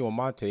got manual on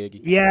my Teggy.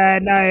 Yeah,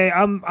 no,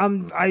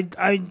 I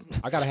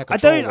gotta have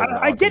control.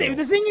 I get it.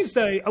 The thing is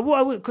though,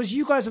 because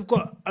you guys have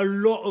got a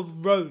lot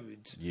of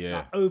roads,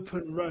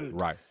 open road,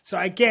 right? So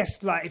I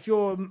guess like if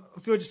you're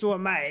just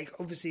automatic,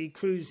 obviously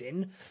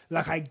cruising,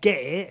 like I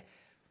get it.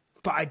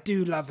 But I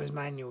do love a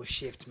manual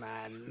shift,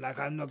 man. Like,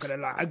 I'm not going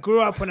to lie. I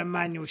grew up on a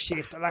manual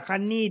shift. Like, I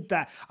need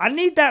that. I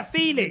need that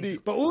feeling.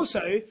 But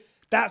also,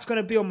 that's going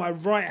to be on my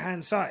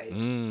right-hand side.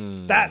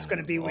 That's going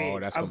to be weird. Oh,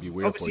 that's going to be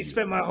weird. I've obviously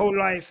spent my whole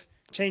life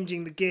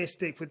changing the gear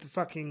stick with the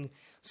fucking...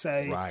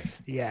 So,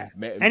 yeah.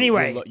 Man,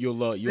 anyway. You'll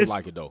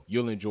like it, though.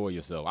 You'll enjoy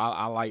yourself.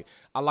 I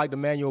like the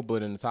manual,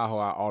 but in the Tahoe,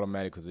 I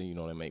automatic because, they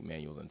make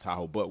manuals in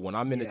Tahoe. But when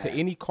I'm in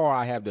any car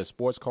I have, the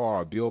sports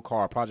car or build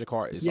car or project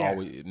car, it's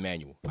always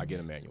manual. I get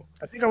a manual.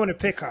 I think I want to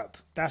pick up.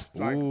 That's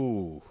like...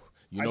 Ooh.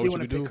 You know what you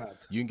can do?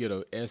 You can get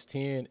a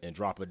S10 and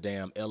drop a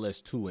damn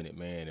LS2 in it,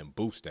 man, and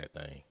boost that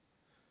thing.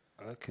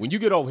 Okay. When you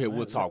get over here,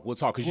 we'll talk.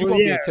 Because you're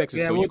going to be in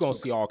Texas, so you're going to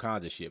see all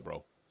kinds of shit,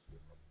 bro.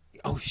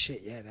 Oh,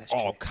 shit, yeah, that's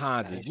all true.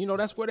 kinds of,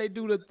 that's where they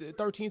do the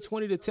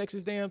 1320, the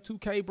Texas damn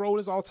 2K, bro.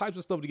 There's all types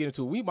of stuff to get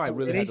into. We might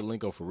really have to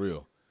link up for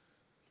real.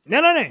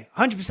 No,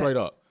 100%. Straight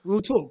up.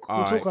 We'll talk.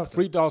 We'll talk after.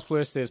 Free Dogs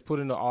Flair says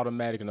putting the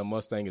automatic in a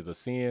Mustang is a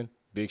sin.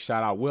 Big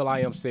shout out. Will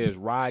I Am says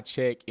ride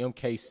check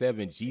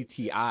MK7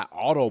 GTI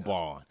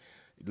Autobahn.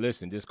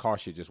 Listen, this car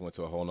shit just went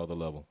to a whole nother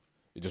level.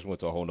 It just went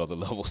to a whole nother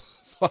level.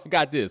 So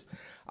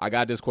I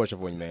got this question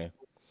for you, man.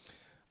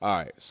 All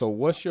right, so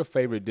what's your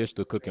favorite dish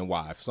to cook and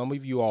why? If some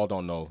of you all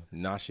don't know,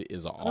 Nyasha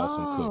is an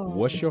awesome cook.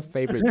 What's your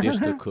favorite dish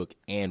to cook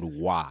and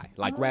why?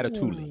 Like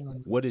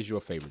ratatouille. What is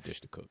your favorite dish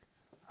to cook?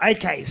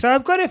 Okay, so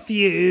I've got a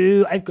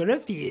few.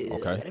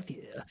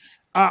 Okay.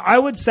 I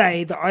would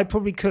say that I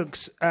probably cook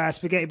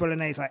spaghetti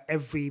bolognese like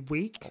every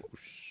week.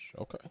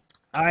 Oh, okay.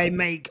 I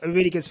make a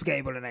really good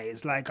spaghetti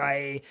bolognese.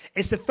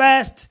 It's the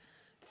first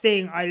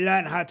thing I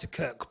learned how to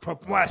cook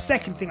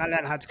second thing I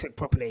learned how to cook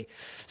properly.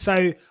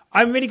 So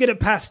I'm really good at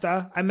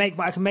pasta. I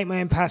can make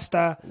my own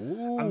pasta.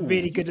 Ooh, I'm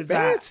really good at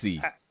fancy.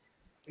 that.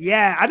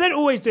 Yeah, I don't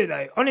always do it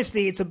though.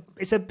 Honestly, it's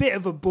a bit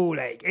of a ball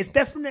ache. It's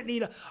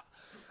definitely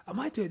I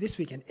might do it this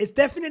weekend. It's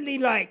definitely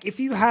like if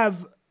you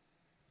have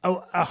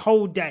a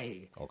whole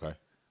day. Okay.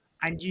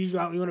 And you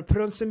want to put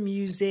on some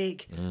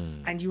music,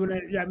 and you want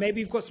to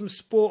maybe you've got some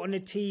sport on the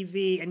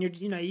TV, and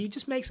you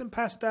just make some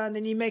pasta, and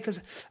then you make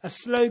a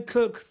slow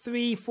cook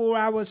 3-4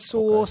 hour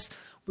sauce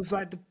with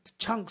like the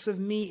chunks of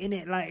meat in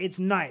it. Like it's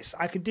nice.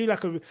 I could do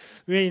like a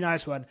really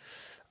nice one.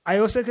 I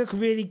also cook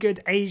really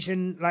good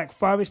Asian, like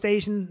Far East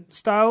Asian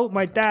style.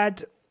 My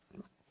dad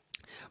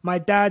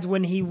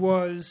when he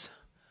was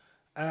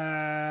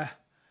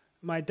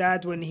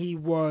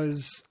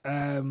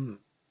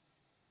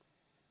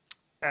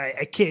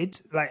a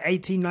kid, like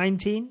 18,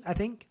 19, I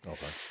think.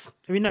 Okay.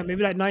 I mean, no,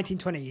 maybe like 19,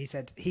 20, he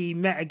said. He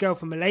met a girl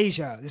from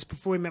Malaysia. This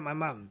before he met my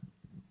mum.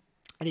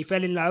 And he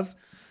fell in love.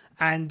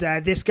 And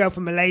this girl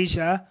from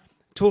Malaysia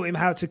taught him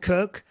how to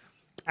cook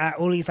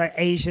all these like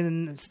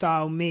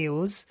Asian-style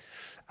meals.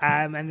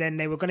 And then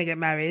they were going to get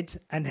married.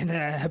 And then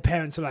her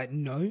parents were like,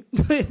 no.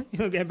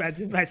 You're getting back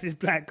to this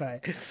black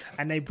guy.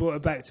 And they brought her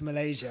back to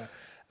Malaysia.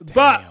 Damn.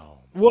 But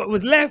what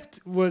was left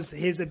was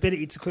his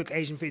ability to cook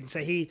Asian food. So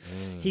he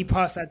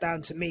passed that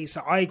down to me.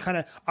 So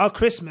our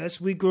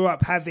Christmas, we grew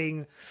up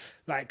having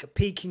like a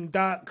Peking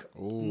duck,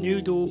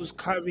 noodles,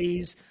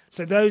 curries.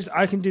 So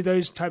I can do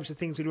those types of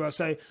things really well.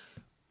 So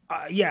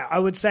I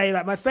would say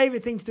like my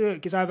favorite thing to do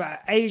is either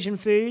Asian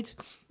food,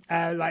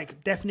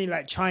 like definitely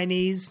like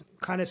Chinese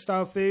kind of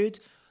style food,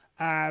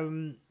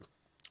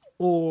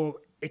 or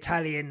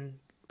Italian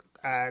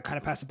kind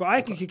of pasta. But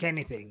I can cook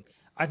anything.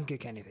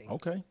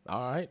 Okay.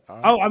 All right.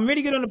 Oh, I'm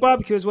really good on the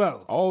barbecue as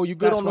well. Oh, you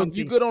good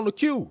on the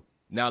queue.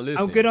 Now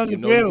listen, I'm good on the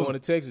grill. You're going to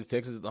Texas.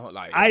 Texas is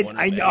like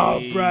I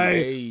know,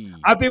 bro.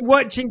 I've been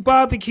watching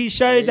Barbecue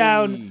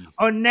Showdown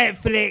on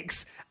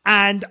Netflix,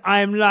 and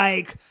I'm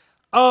like,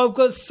 I've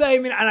got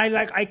so many, and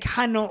I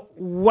cannot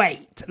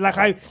wait. Like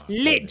I've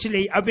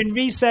been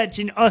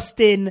researching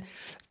Austin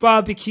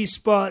barbecue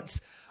spots.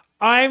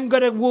 I'm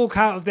gonna walk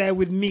out of there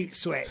with meat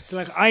sweats.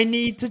 Like I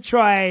need to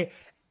try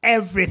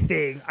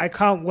everything. I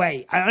can't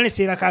wait. I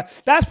honestly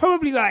that's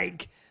probably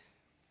like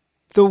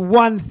the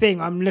one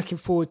thing I'm looking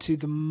forward to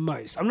the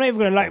most. I'm not even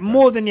gonna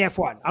more than the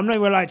F1. I'm not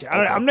even gonna lie to you.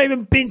 I'm not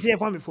even been to the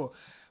F1 before,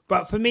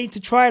 but for me to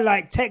try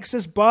like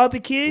Texas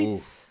barbecue,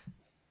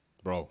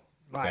 bro,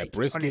 like, that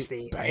brisket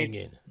honestly,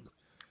 banging.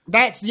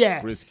 That's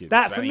Brisket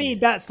that banging. for me.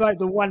 That's like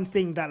the one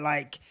thing that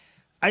like,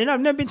 I've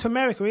never been to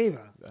America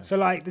either. So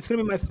like, it's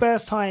gonna be my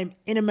first time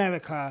in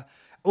America.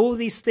 All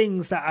these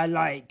things that I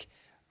like,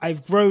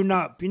 I've grown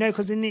up,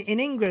 because in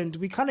England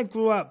we kind of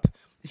grew up.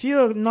 If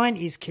you're a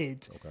 '90s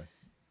kid,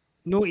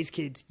 noughties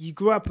kid, you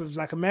grew up with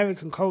like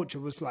American culture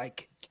was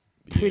like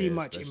pretty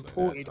much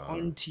imported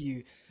onto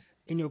you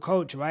in your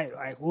culture, right?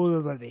 Like all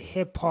of the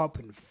hip hop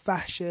and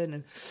fashion,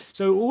 and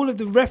so all of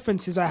the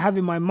references I have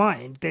in my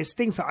mind, there's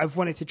things that I've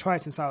wanted to try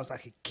since I was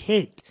like a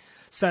kid.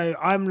 So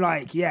I'm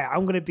like,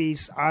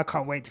 I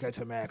can't wait to go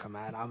to America,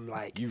 man. I'm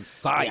like, you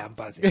psyched. Yeah, I'm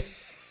buzzing.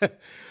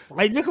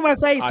 Like, look at my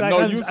face. I like, know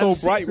I'm, you I'm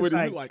so bright with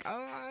it. like, You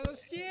like,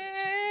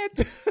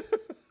 shit.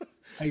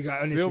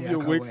 Honestly, Sylvia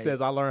Wick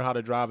says, I learned how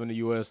to drive in the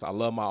U.S. I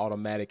love my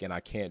automatic, and I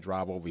can't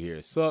drive over here.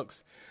 It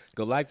sucks.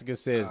 Galactica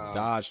says,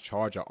 Dodge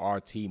Charger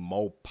RT,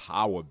 more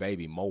power,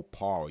 baby, more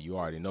power. You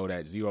already know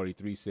that.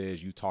 083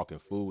 says, you talking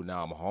food.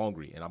 Now I'm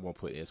hungry, and I'm going to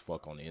put as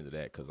fuck on the end of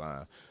that because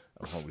I'm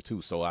hungry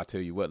too. So I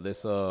tell you what,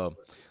 let's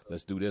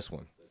do this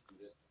one.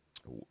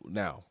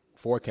 Now,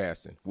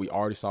 forecasting. We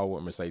already saw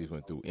what Mercedes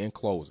went through. In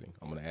closing,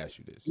 I'm going to ask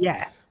you this.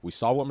 Yeah. We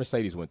saw what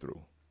Mercedes went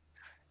through.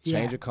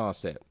 Change of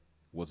concept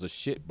was a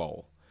shit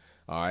bowl.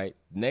 All right.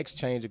 Next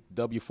change of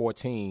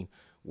W14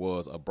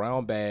 was a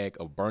brown bag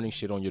of burning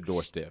shit on your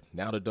doorstep.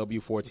 Now the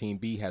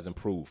W14B has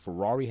improved.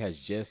 Ferrari has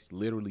just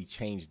literally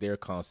changed their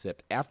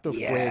concept after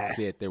Fred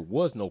said there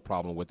was no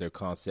problem with their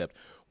concept.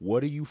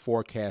 What do you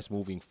forecast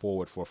moving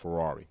forward for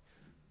Ferrari?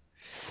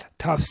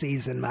 Tough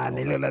season, man.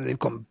 They look like they've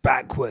gone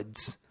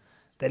backwards.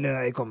 And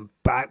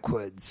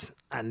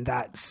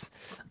that's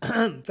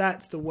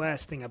that's the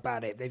worst thing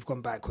about it. They've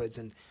gone backwards,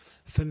 and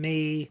for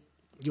me,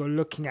 you're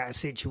looking at a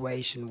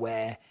situation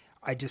where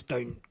I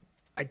don't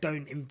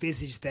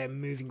envisage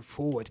them moving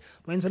forward.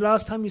 When's the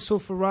last time you saw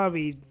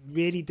Ferrari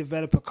really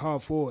develop a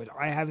car forward?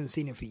 I haven't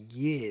seen it for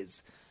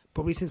years,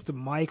 probably since the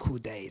Michael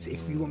days.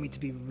 If you want me to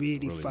be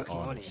really fucking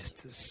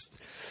honest.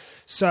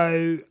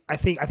 So I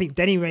think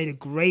Denny made a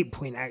great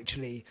point,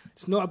 actually.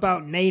 It's not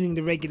about nailing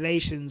the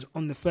regulations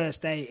on the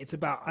first day. It's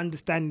about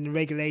understanding the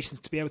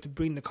regulations to be able to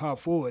bring the car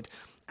forward.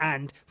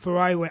 And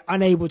Ferrari were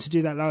unable to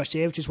do that last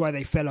year, which is why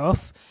they fell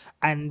off.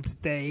 And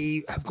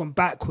they have gone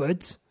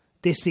backwards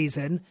this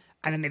season.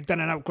 And then they've done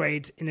an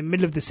upgrade in the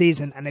middle of the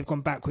season and they've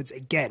gone backwards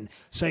again.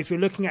 So if you're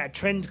looking at a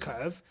trend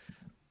curve,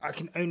 I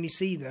can only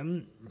see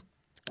them.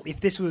 If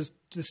this was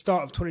the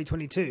start of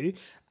 2022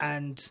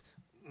 and...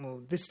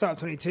 Well, this start of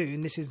 22,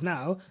 and this is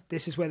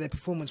where their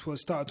performance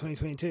was start of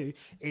 2022.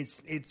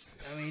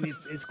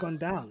 It's gone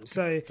down.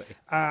 So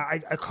I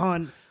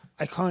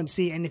can't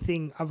see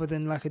anything other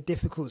than like a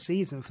difficult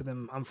season for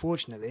them,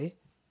 unfortunately.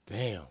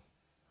 Damn.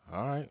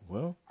 All right.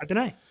 Well, I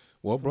don't know.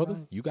 Well,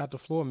 brother, you got the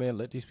floor, man.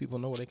 Let these people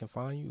know where they can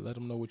find you. Let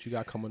them know what you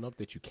got coming up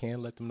that you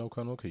can let them know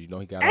coming up because you know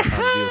he got all kinds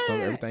of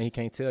deals, everything he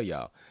can't tell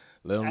y'all.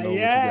 Let them know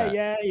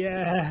what you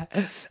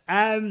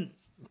got.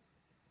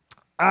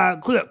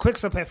 Look, Quick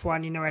Stop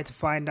F1, you know where to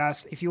find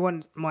us. If you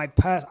want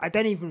I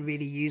don't even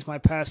really use my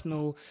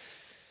personal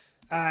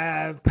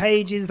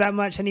pages that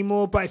much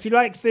anymore. But if you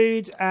like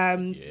food,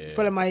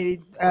 follow my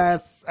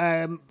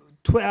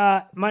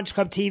Twitter, Munch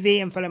Club TV,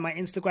 and follow my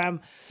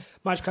Instagram,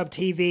 Munch Club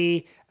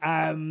TV.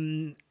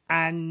 And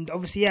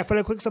obviously,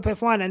 follow Quick Stop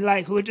F1. And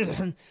like, we're just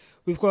going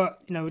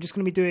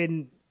to be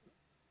doing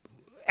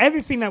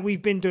everything that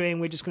we've been doing.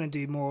 We're just going to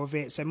do more of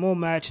it. So more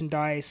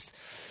merchandise.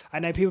 I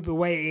know people have been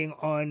waiting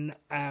on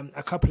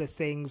a couple of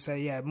things.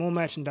 So more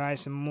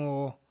merchandise and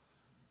more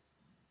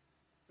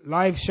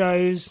live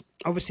shows.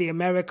 Obviously,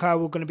 America,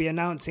 we're going to be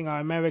announcing our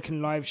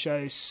American live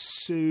show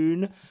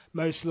soon.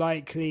 Most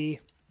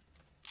likely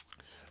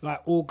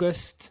like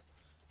August,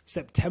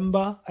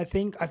 September, I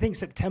think. I think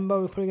September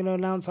we're probably going to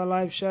announce our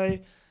live show.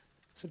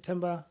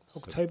 September,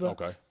 October.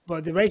 Okay.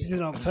 But the race is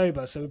in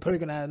October, so we're probably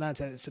going to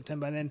announce it in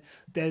September. And then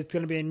there's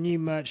going to be a new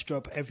merch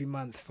drop every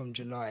month from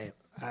July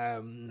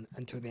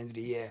until the end of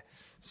the year.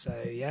 So,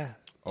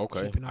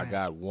 Okay, I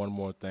got one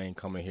more thing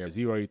coming here.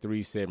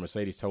 083 said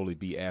Mercedes totally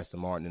beat Aston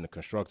Martin in the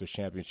Constructors'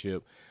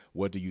 Championship.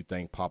 What do you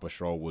think Papa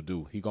Stroll will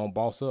do? He going to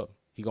boss up?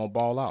 He going to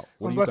ball out?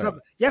 What do you think?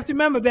 You have to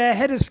remember, they're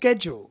ahead of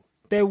schedule.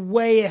 They're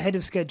way ahead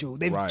of schedule.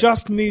 They've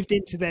just moved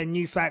into their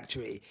new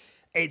factory.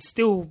 It's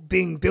still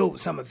being built,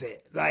 some of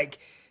it. Like,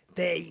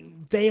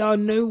 they are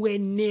nowhere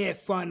near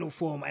final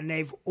form, and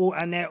they're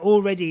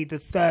already the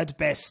third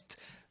best,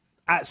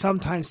 at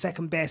sometimes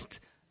second best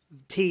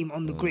team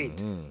on the grid.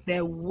 Mm-hmm.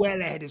 They're well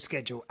ahead of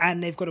schedule,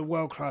 and they've got a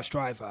world-class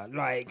driver.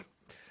 Like,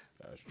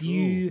 that's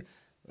true.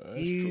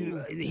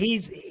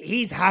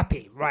 He's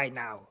happy right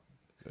now.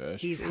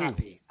 He's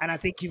happy, and I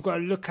think you've got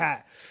to look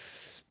at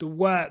the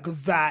work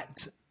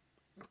that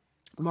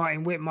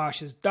Martin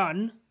Whitmarsh has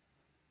done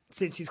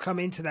since he's come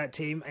into that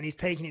team, and he's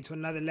taken it to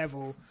another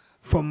level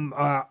from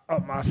up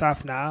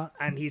Marsaf now,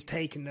 and he's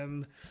taken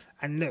them.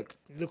 And look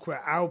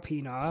where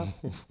Alpine are.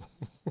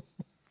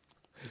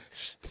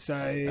 So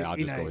Hey, I'll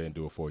you just know, go ahead and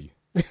do it for you.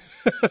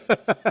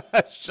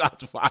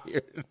 Shots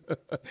fired.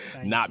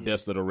 Not you.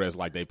 best of the rest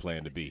like they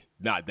plan to be.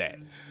 Not that.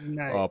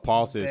 no,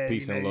 Paul says there,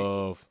 peace and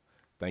love.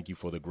 Thank you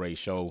for the great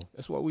show.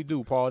 That's what we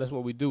do, Paul. That's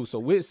what we do. So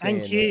we're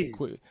saying Thank you. that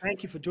quick.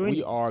 Thank you for We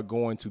joining. are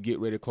going to get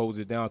ready to close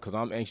this down because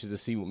I'm anxious to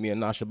see what me and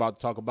Nyasha about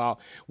to talk about.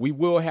 We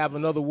will have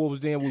another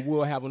Wolves Den. We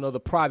will have another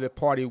private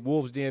party.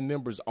 Wolves Den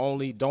members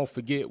only. Don't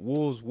forget,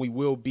 Wolves, we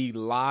will be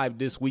live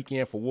this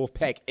weekend for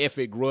Wolfpack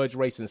Epic Grudge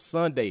Racing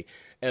Sunday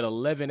at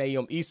 11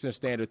 a.m. Eastern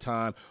Standard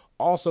Time.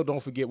 Also, don't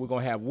forget, we're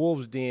going to have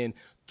Wolves Den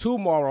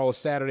tomorrow,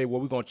 Saturday,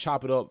 where we're going to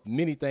chop it up,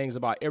 many things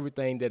about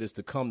everything that is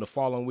to come the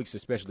following weeks,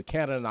 especially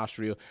Canada and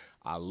Austria.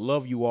 I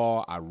love you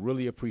all. I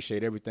really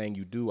appreciate everything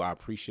you do. I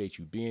appreciate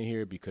you being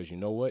here because you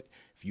know what?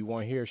 If you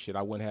weren't here, shit,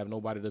 I wouldn't have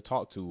nobody to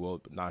talk to.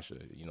 Well,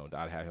 Nyasha, you know,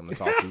 I'd have him to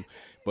talk to,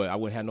 but I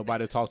wouldn't have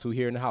nobody to talk to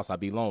here in the house. I'd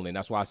be lonely. And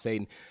that's why I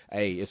say,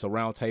 hey, it's a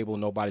round table.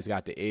 Nobody's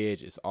got the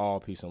edge. It's all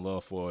peace and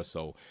love for us.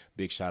 So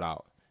big shout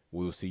out.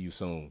 We'll see you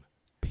soon.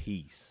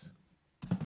 Peace.